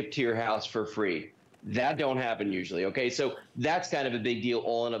shipped to your house for free. That don't happen usually, okay? So that's kind of a big deal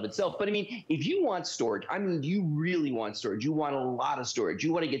all in of itself. But I mean, if you want storage, I mean, you really want storage. You want a lot of storage.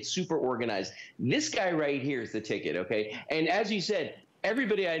 You want to get super organized. This guy right here is the ticket, okay? And as you said,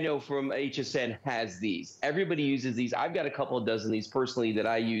 everybody I know from HSN has these. Everybody uses these. I've got a couple of dozen of these personally that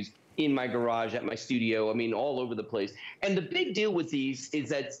I use in my garage, at my studio, I mean, all over the place. And the big deal with these is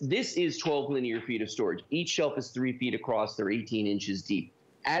that this is 12 linear feet of storage. Each shelf is 3 feet across, they're 18 inches deep.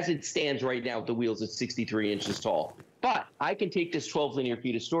 As it stands right now with the wheels, it's 63 inches tall. But I can take this 12 linear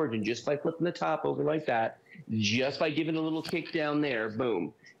feet of storage and just by flipping the top over like that, just by giving a little kick down there,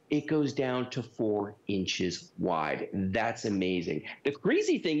 boom, it goes down to 4 inches wide. That's amazing. The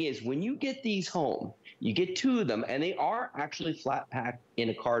crazy thing is when you get these home, you get 2 of them, and they are actually flat packed in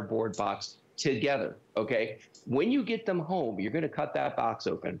a cardboard box together, okay? When you get them home, you're gonna cut that box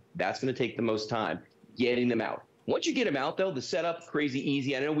open. That's gonna take the most time, getting them out. Once you get them out, though, the setup, crazy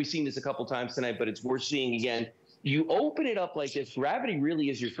easy. I know we've seen this a couple times tonight, but it's worth seeing again. You open it up like this. Gravity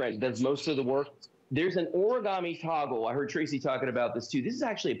really is your friend. It does most of the work. There's an origami toggle. I heard Tracy talking about this too. This is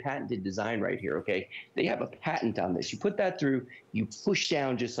actually a patented design right here, okay? They have a patent on this. You put that through, you push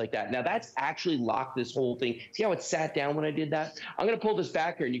down just like that. Now that's actually locked this whole thing. See how it sat down when I did that? I'm gonna pull this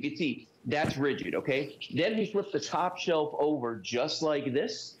back here and you can see that's rigid, okay? Then we flip the top shelf over just like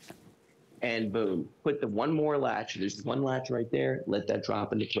this and boom, put the one more latch. There's one latch right there. Let that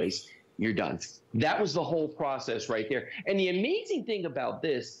drop into place. You're done. That was the whole process right there. And the amazing thing about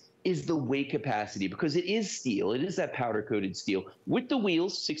this is the weight capacity, because it is steel. It is that powder-coated steel. With the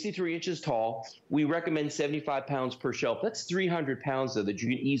wheels, 63 inches tall, we recommend 75 pounds per shelf. That's 300 pounds, though, that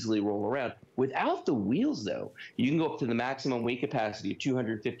you can easily roll around. Without the wheels, though, you can go up to the maximum weight capacity of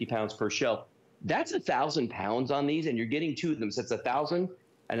 250 pounds per shelf. That's 1,000 pounds on these, and you're getting 2 of them. So that's 1,000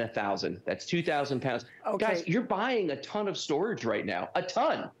 and 1,000. That's 2,000 pounds. Okay. Guys, you're buying a ton of storage right now. A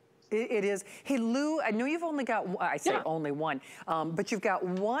ton. It is. Hey, Lou, I know you've only got, I say only one, but you've got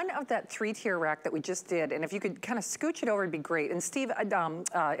one of that 3-tier rack that we just did, and if you could kind of scooch it over, it'd be great. And Steve, I don't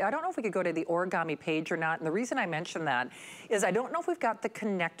know if we could go to the Origami page or not, and the reason I mention that is I don't know if we've got the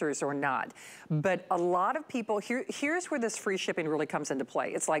connectors or not, but a lot of people, here's where this free shipping really comes into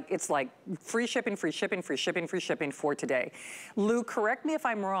play. It's like free shipping, free shipping, free shipping, free shipping for today. Lou, correct me if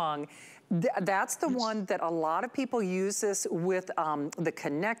I'm wrong, That's the one that a lot of people use this with the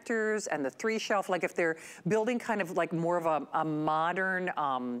connectors and the 3-shelf. Like if they're building kind of like more of a modern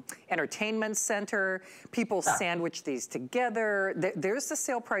entertainment center, people sandwich these together. There's the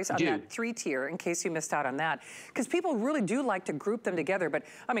sale price on that 3-tier in case you missed out on that. Because people really do like to group them together. But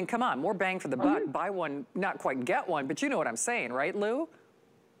I mean, come on, more bang for the buck. Buy one, not quite get one, but you know what I'm saying, right, Lou?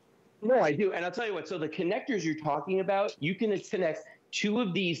 No, I do. And I'll tell you what, so the connectors you're talking about, you can connect 2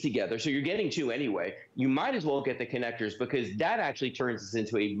 of these together. So you're getting 2 anyway. You might as well get the connectors because that actually turns this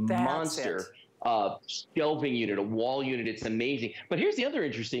into a monster shelving unit, a wall unit. It's amazing. But here's the other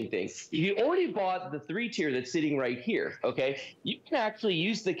interesting thing. If you already bought the 3-tier that's sitting right here, okay, you can actually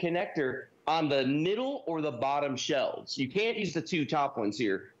use the connector on the middle or the bottom shelves. You can't use the 2 top ones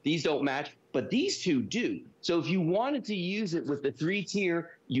here. These don't match, but these 2 do. So if you wanted to use it with the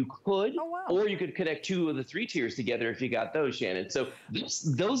 3-tier, you could, or you could connect 2 of the 3 tiers together if you got those, Shannon. So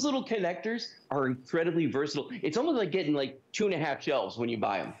those little connectors are incredibly versatile. It's almost like getting like 2.5 shelves when you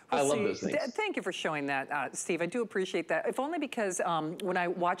buy them. I love those things. Thank you for showing that, Steve. I do appreciate that. If only because when I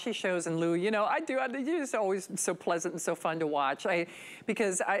watch these shows, and Lou, you know, you're just always so pleasant and so fun to watch.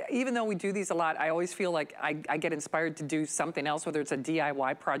 Because even though we do these a lot, I always feel like I get inspired to do something else, whether it's a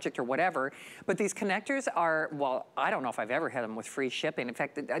DIY project or whatever. But these connectors are, well, I don't know if I've ever had them with free shipping. In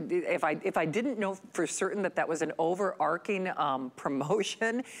fact, if I didn't know for certain that was an overarching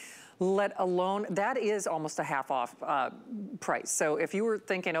promotion, let alone, that is almost a half off price. So if you were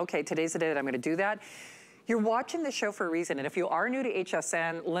thinking, okay, today's the day that I'm gonna do that, you're watching the show for a reason. And if you are new to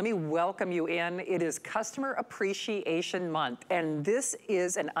HSN, let me welcome you in. It is Customer Appreciation Month. And this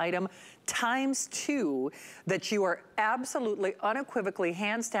is an item ×2 that you are absolutely, unequivocally,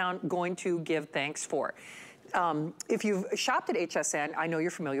 hands down, going to give thanks for. If you've shopped at HSN, I know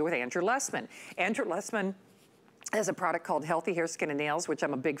you're familiar with Andrew Lessman. Andrew Lessman has a product called Healthy Hair, Skin, and Nails, which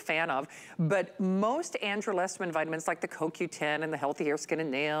I'm a big fan of. But most Andrew Lessman vitamins, like the CoQ10 and the Healthy Hair, Skin,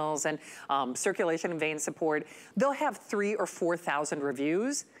 and Nails, and circulation and vein support, they'll have 3,000 or 4,000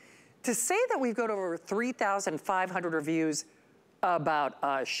 reviews. To say that we've got over 3,500 reviews about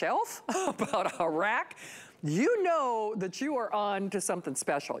a shelf, about a rack, you know that you are on to something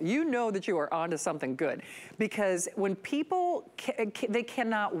special. You know that you are on to something good. Because when people, they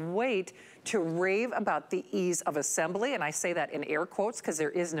cannot wait to rave about the ease of assembly, and I say that in air quotes because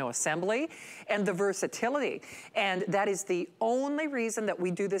there is no assembly, and the versatility. And that is the only reason that we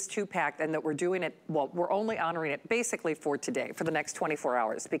do this 2-pack and that we're doing it, well, we're only honoring it basically for today, for the next 24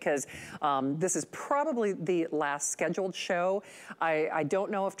 hours, because this is probably the last scheduled show. I don't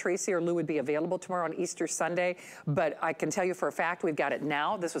know if Tracy or Lou would be available tomorrow on Easter Sunday, but I can tell you for a fact we've got it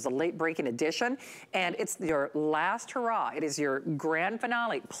now. This was a late breaking edition, and it's your last hurrah. It is your grand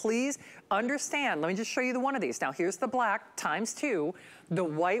finale. Please understand, let me just show you the one of these. Now here's the black ×2. The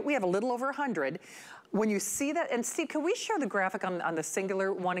white, we have a little over 100. When you see that, and Steve, can we show the graphic on the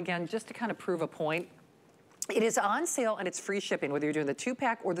singular one again, just to kind of prove a point? It is on sale and it's free shipping, whether you're doing the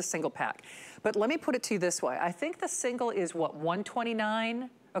 2-pack or the single pack. But let me put it to you this way. I think the single is what, $129?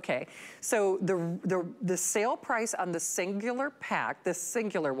 Okay, so the sale price on the singular pack, the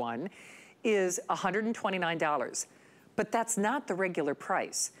singular one, is $129. But that's not the regular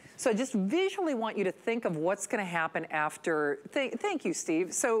price. So I just visually want you to think of what's gonna happen after, thank you,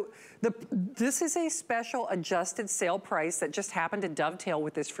 Steve. So this is a special adjusted sale price that just happened to dovetail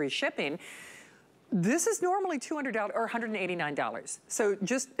with this free shipping. This is normally $200 or $189. So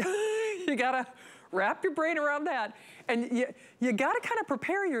just, you gotta wrap your brain around that. And you gotta kind of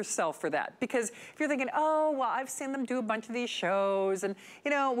prepare yourself for that. Because if you're thinking, oh, well, I've seen them do a bunch of these shows. And you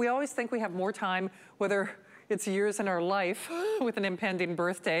know, we always think we have more time, whether it's years in our life with an impending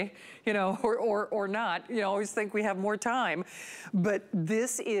birthday, you know, or not. You know, always think we have more time. But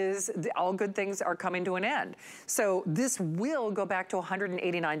this is, all good things are coming to an end. So this will go back to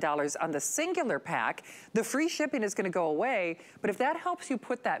 $189 on the singular pack. The free shipping is gonna go away, but if that helps you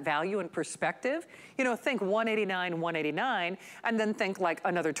put that value in perspective, you know, think $189, $189, and then think like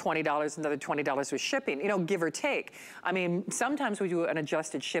another $20, another $20 with shipping, you know, give or take. I mean, sometimes we do an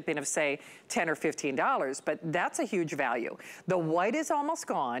adjusted shipping of say $10 or $15, but that's a huge value. The white is almost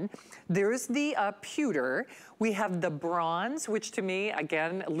gone. There's the pewter. We have the bronze, which to me,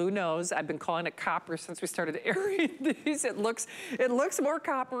 again, Lou knows, I've been calling it copper since we started airing these. It looks more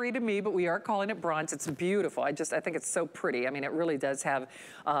coppery to me, but we are calling it bronze. It's beautiful. I think it's so pretty. I mean, it really does have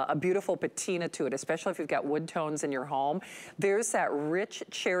a beautiful patina to it, especially if you've got wood tones in your home. There's that rich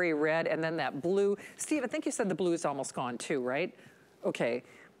cherry red, and then that blue. Steve, I think you said the blue is almost gone too, right? Okay.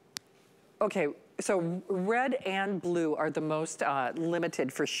 Okay, So red and blue are the most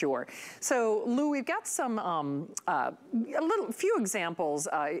limited for sure. So Lou, we've got some few examples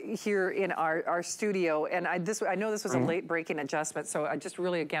here in our studio, and I know this was a late breaking adjustment, so I just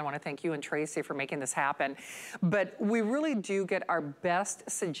really again want to thank you and Tracy for making this happen. But we really do get our best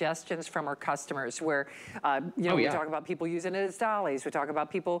suggestions from our customers, where we talk about people using it as dollies, we talk about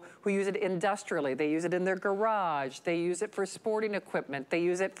people who use it industrially, they use it in their garage, they use it for sporting equipment, they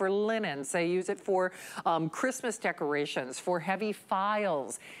use it for linens, they use it for Christmas decorations, for heavy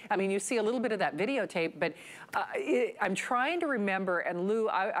files. I mean, you see a little bit of that videotape, but I'm trying to remember, and Lou,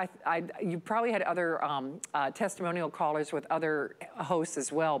 you probably had other testimonial callers with other hosts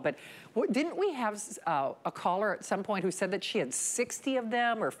as well, but didn't we have a caller at some point who said that she had 60 of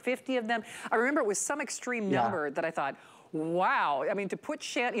them or 50 of them? I remember it was some extreme number that I thought, wow. I mean, to put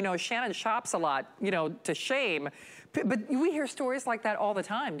Shannon shops a lot, to shame, but we hear stories like that all the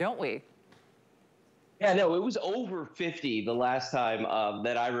time, don't we? Yeah, no, it was over 50 the last time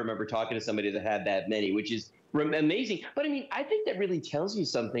that I remember talking to somebody that had that many, which is amazing. But I mean, I think that really tells you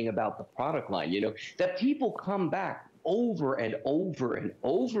something about the product line, that people come back over and over and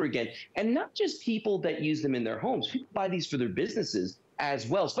over again. And not just people that use them in their homes, people buy these for their businesses as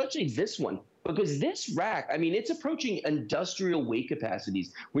well, especially this one. Because this rack, I mean, it's approaching industrial weight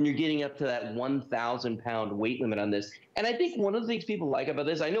capacities when you're getting up to that 1,000-pound weight limit on this. And I think one of the things people like about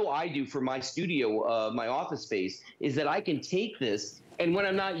this, I know I do for my studio, my office space, is that I can take this, and when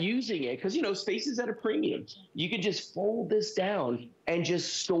I'm not using it, because, space is at a premium, you can just fold this down and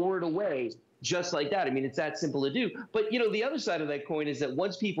just store it away just like that. I mean, it's that simple to do. But, the other side of that coin is that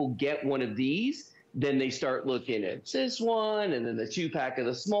once people get one of these, then they start looking at this one, and then the 2-pack of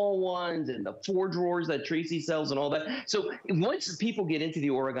the small ones, and the 4 drawers that Tracy sells and all that. So once people get into the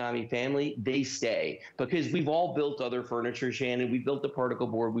Origami family, they stay, because we've all built other furniture, Shannon. We built the particle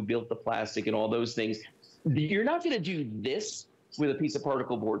board, we built the plastic and all those things. You're not going to do this with a piece of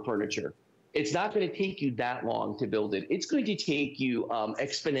particle board furniture. It's not going to take you that long to build it. It's going to take you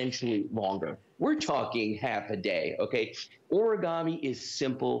exponentially longer. We're talking half a day, okay? Origami is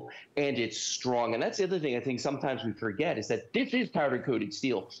simple and it's strong. And that's the other thing I think sometimes we forget, is that this is powder-coated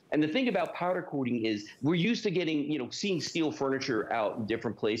steel. And the thing about powder coating is we're used to getting, seeing steel furniture out in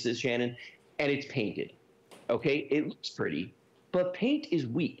different places, Shannon, and it's painted, okay? It looks pretty, but paint is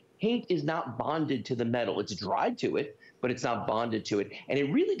weak. Paint is not bonded to the metal. It's dried to it, but it's not bonded to it. And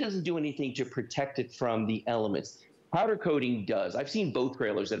it really doesn't do anything to protect it from the elements. Powder coating does. I've seen both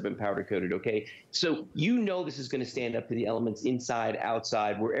trailers that have been powder coated, okay? So this is going to stand up to the elements inside,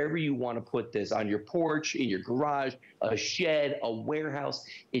 outside, wherever you want to put this, on your porch, in your garage, a shed, a warehouse.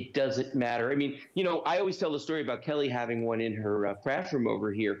 It doesn't matter. I mean, I always tell the story about Kelly having one in her craft room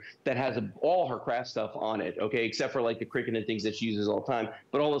over here that has all her craft stuff on it, okay, except for like the Cricut and things that she uses all the time,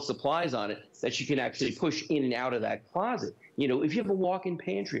 but all the supplies on it that she can actually push in and out of that closet. If you have a walk-in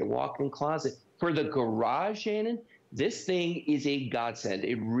pantry, a walk-in closet, for the garage, Shannon, this thing is a godsend.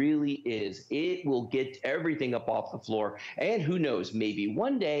 It really is. It will get everything up off the floor. And who knows, maybe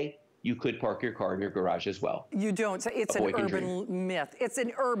one day you could park your car in your garage as well. You don't. It's an urban myth. It's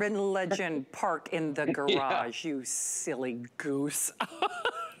an urban legend. Park in the garage, you silly goose.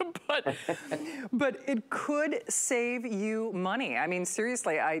 But it could save you money. I mean,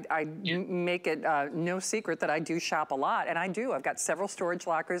 seriously, I make it no secret that I do shop a lot, and I do. I've got several storage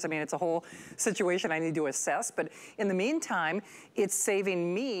lockers. I mean, it's a whole situation I need to assess, but in the meantime, it's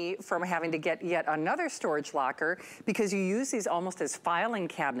saving me from having to get yet another storage locker, because you use these almost as filing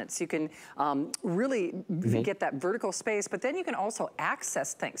cabinets. You can really get that vertical space, but then you can also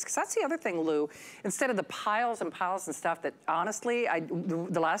access things, because that's the other thing, Lou. Instead of the piles and piles and stuff that, honestly,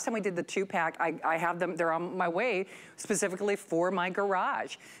 the last time we did the 2-pack, I have them, they're on my way specifically for my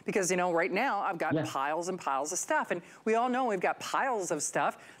garage, because right now I've got piles and piles of stuff, and we all know we've got piles of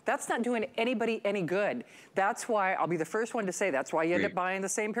stuff. That's not doing anybody any good. That's why I'll be the first one to say that's why you end up buying the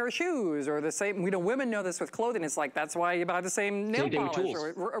same pair of shoes, or the same, women know this with clothing. It's like, that's why you buy the same nail polish,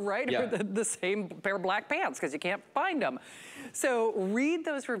 or the same pair of black pants, because you can't find them. So read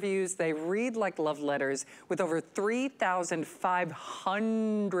those reviews. They read like love letters, with over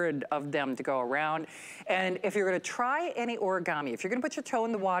 3,500 of them to go around. And if you're going to try any origami, if you're going to put your toe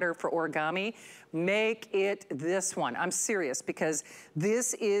in the water for origami, make it this one. I'm serious, because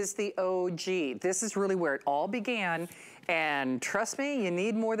this is the OG. This is really where it all began. And trust me, you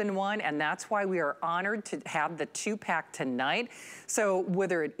need more than one, and that's why we are honored to have the 2-pack tonight. So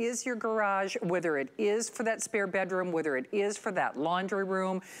whether it is your garage, whether it is for that spare bedroom, whether it is for that laundry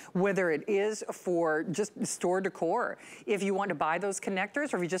room, whether it is for just store decor, if you want to buy those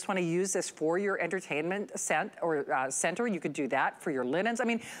connectors, or if you just want to use this for your entertainment center, you could do that for your linens. I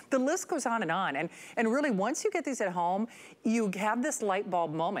mean, the list goes on. And really, once you get these at home, you have this light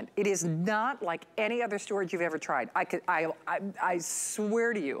bulb moment. It is not like any other storage you've ever tried. I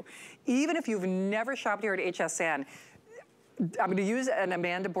swear to you, even if you've never shopped here at HSN, I'm going to use an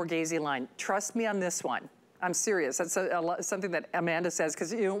Amanda Borghese line. Trust me on this one. I'm serious. That's something that Amanda says,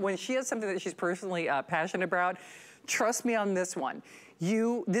 because when she has something that she's personally passionate about, trust me on this one.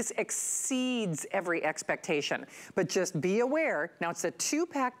 This exceeds every expectation. But just be aware, now it's a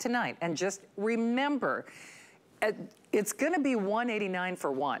 2-pack tonight, and just remember, it's gonna be $189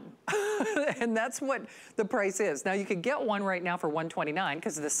 for one. And that's what the price is. Now you could get one right now for $129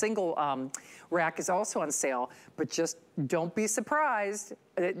 because the single rack is also on sale, but just don't be surprised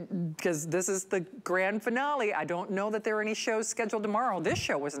because this is the grand finale. I don't know that there are any shows scheduled tomorrow. This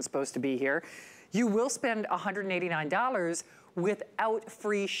show wasn't supposed to be here. You will spend $189 without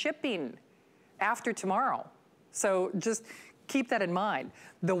free shipping after tomorrow. So just keep that in mind.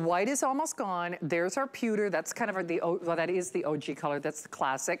 The white is almost gone. There's our pewter. That's kind of well, that is the OG color. That's the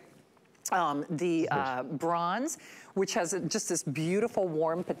classic. The bronze, which has just this beautiful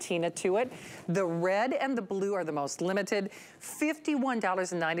warm patina to it. The red and the blue are the most limited.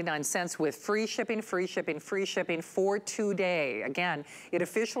 $51.99 with free shipping, free shipping, free shipping for today. Again, it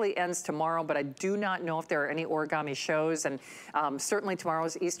officially ends tomorrow, but I do not know if there are any origami shows, and certainly tomorrow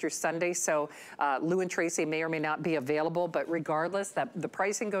is Easter Sunday, so Lou and Tracy may or may not be available, but regardless, the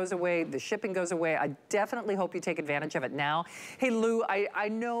pricing goes away, the shipping goes away. I definitely hope you take advantage of it now. Hey Lou, I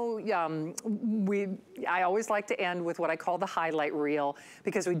know I always like to end with what I call the highlight reel,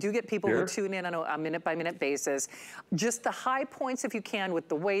 because we do get people who tune in on a minute-by-minute basis. Just the high points, if you can, with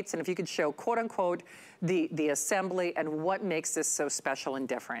the weights, and if you could show, quote-unquote, the assembly and what makes this so special and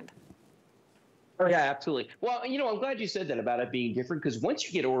different. Oh, yeah, absolutely. Well, I'm glad you said that about it being different, because once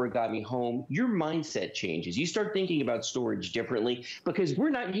you get Origami home, your mindset changes. You start thinking about storage differently, because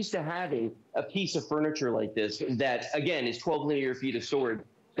we're not used to having a piece of furniture like this that, again, is 12 linear feet of storage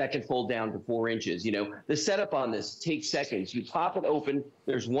that can fold down to 4 inches. The setup on this takes seconds. You pop it open.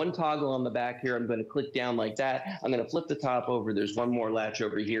 There's one toggle on the back here. I'm going to click down like that. I'm going to flip the top over. There's one more latch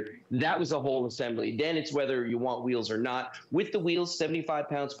over here. That was a whole assembly. Then it's whether you want wheels or not. With the wheels, 75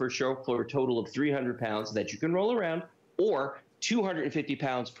 pounds per shelf for a total of 300 pounds that you can roll around, or 250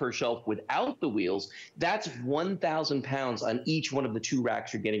 pounds per shelf without the wheels. That's 1,000 pounds on each one of the 2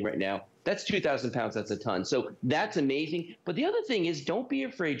 racks you're getting right now. That's 2,000 pounds. That's a ton. So that's amazing. But the other thing is, don't be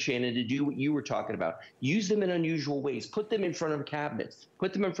afraid, Shannon, to do what you were talking about. Use them in unusual ways. Put them in front of cabinets.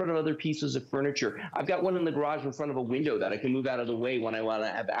 Put them in front of other pieces of furniture. I've got one in the garage in front of a window that I can move out of the way when I want to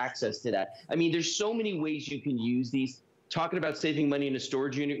have access to that. I mean, there's so many ways you can use these. Talking about saving money in a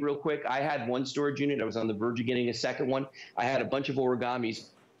storage unit real quick, I had one storage unit. I was on the verge of getting a second one. I had a bunch of Origamis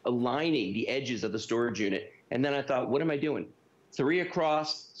aligning the edges of the storage unit. And then I thought, what am I doing? 3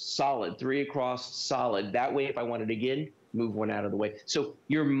 across, solid. 3 across, solid. That way, if I wanted again, move one out of the way. So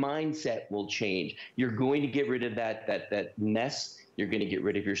your mindset will change. You're going to get rid of that mess. You're going to get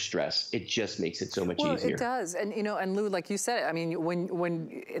rid of your stress. It just makes it so much easier. Well, it does. And, and Lou, like you said, I mean,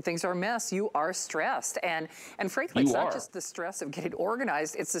 when things are a mess, you are stressed. And frankly, it's not just the stress of getting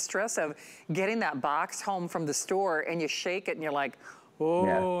organized. It's the stress of getting that box home from the store, and you shake it and you're like,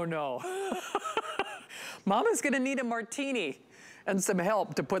 oh, no. Mama's going to need a martini and some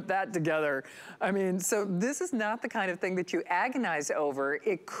help to put that together. I mean, so this is not the kind of thing that you agonize over.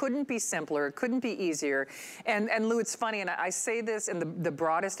 It couldn't be simpler. It couldn't be easier. And Lou, it's funny, and I say this in the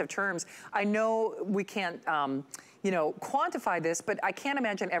broadest of terms. I know we can't, quantify this, but I can't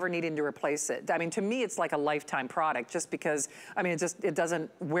imagine ever needing to replace it. I mean, to me, it's like a lifetime product, just because, I mean, it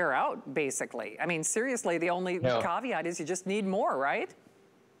doesn't wear out, basically. I mean, seriously, the only caveat is you just need more, right?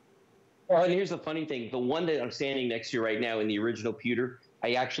 Well, and here's the funny thing. The one that I'm standing next to right now in the original pewter,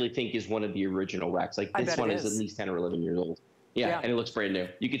 I actually think is one of the original racks. Like, this one is at least 10 or 11 years old. Yeah, and it looks brand new.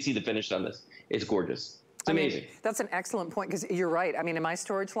 You can see the finish on this. It's gorgeous. It's amazing. That's an excellent point, because you're right. I mean, in my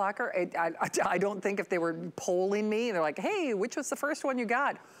storage locker, I don't think if they were polling me, they're like, hey, which was the first one you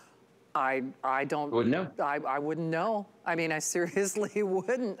got? I wouldn't know. I wouldn't know. I mean, I seriously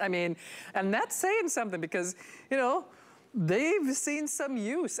wouldn't. I mean, and that's saying something, because, they've seen some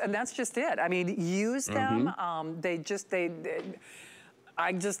use, and that's just it. I mean, use them.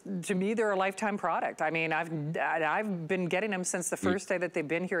 to me, they're a lifetime product. I mean, I've been getting them since the first day that they've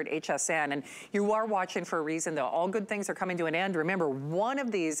been here at HSN, and you are watching for a reason, though. All good things are coming to an end. Remember, one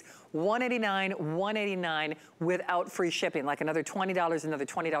of these, $189, $189 without free shipping, like another $20, another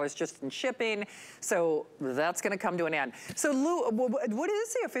 $20 just in shipping. So that's going to come to an end. So Lou, what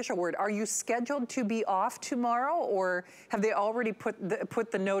is the official word? Are you scheduled to be off tomorrow, or have they already put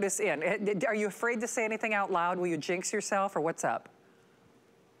the notice in? Are you afraid to say anything out loud? Will you jinx yourself, or what's up?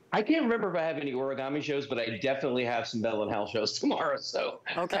 I can't remember if I have any origami shows, but I definitely have some Bell and Hal shows tomorrow. So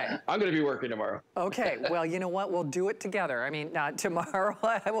okay, I'm going to be working tomorrow. Okay, well, you know what? We'll do it together. I mean, tomorrow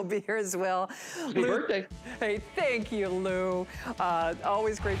I will be here as well. Happy birthday. Hey, thank you, Lou.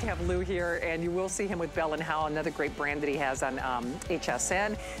 Always great to have Lou here, and you will see him with Bell and Hal, another great brand that he has on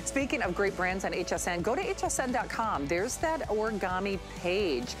HSN. Speaking of great brands on HSN, go to hsn.com. There's that origami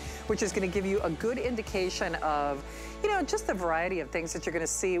page, which is going to give you a good indication of, you know, just the variety of things that you're going to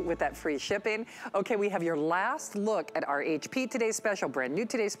see with that free shipping. Okay, we have your last look at our HP Today Special, brand new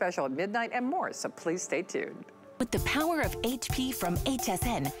Today Special at midnight, and more, so please stay tuned. With the power of HP from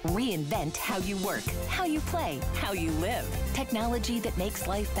HSN, reinvent how you work, how you play, how you live. Technology that makes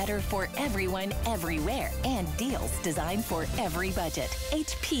life better for everyone, everywhere, and deals designed for every budget.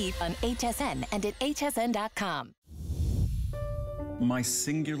 HP on HSN and at hsn.com. My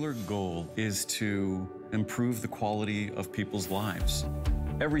singular goal is to improve the quality of people's lives.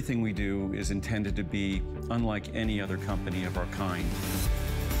 Everything we do is intended to be unlike any other company of our kind.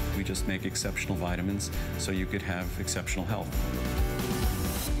 We just make exceptional vitamins so you could have exceptional health.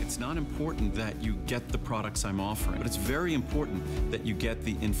 It's not important that you get the products I'm offering, but it's very important that you get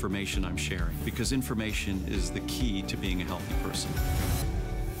the information I'm sharing, because information is the key to being a healthy person.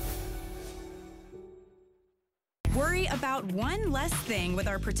 Worry about one less thing with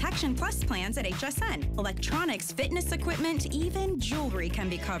our Protection Plus plans at HSN. Electronics, fitness equipment, even jewelry can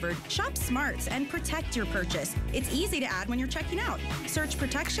be covered. Shop smarts and protect your purchase. It's easy to add when you're checking out. Search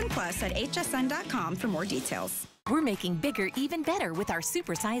Protection Plus at hsn.com for more details. We're making bigger even better with our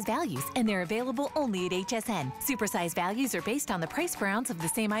supersize values, and they're available only at HSN. Supersize values are based on the price per ounce of the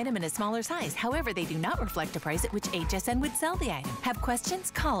same item in a smaller size. However, they do not reflect the price at which HSN would sell the item. Have questions?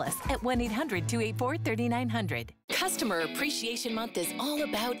 Call us at 1-800-284-3900. Customer Appreciation Month is all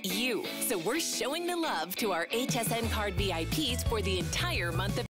about you, so we're showing the love to our HSN card VIPs for the entire month of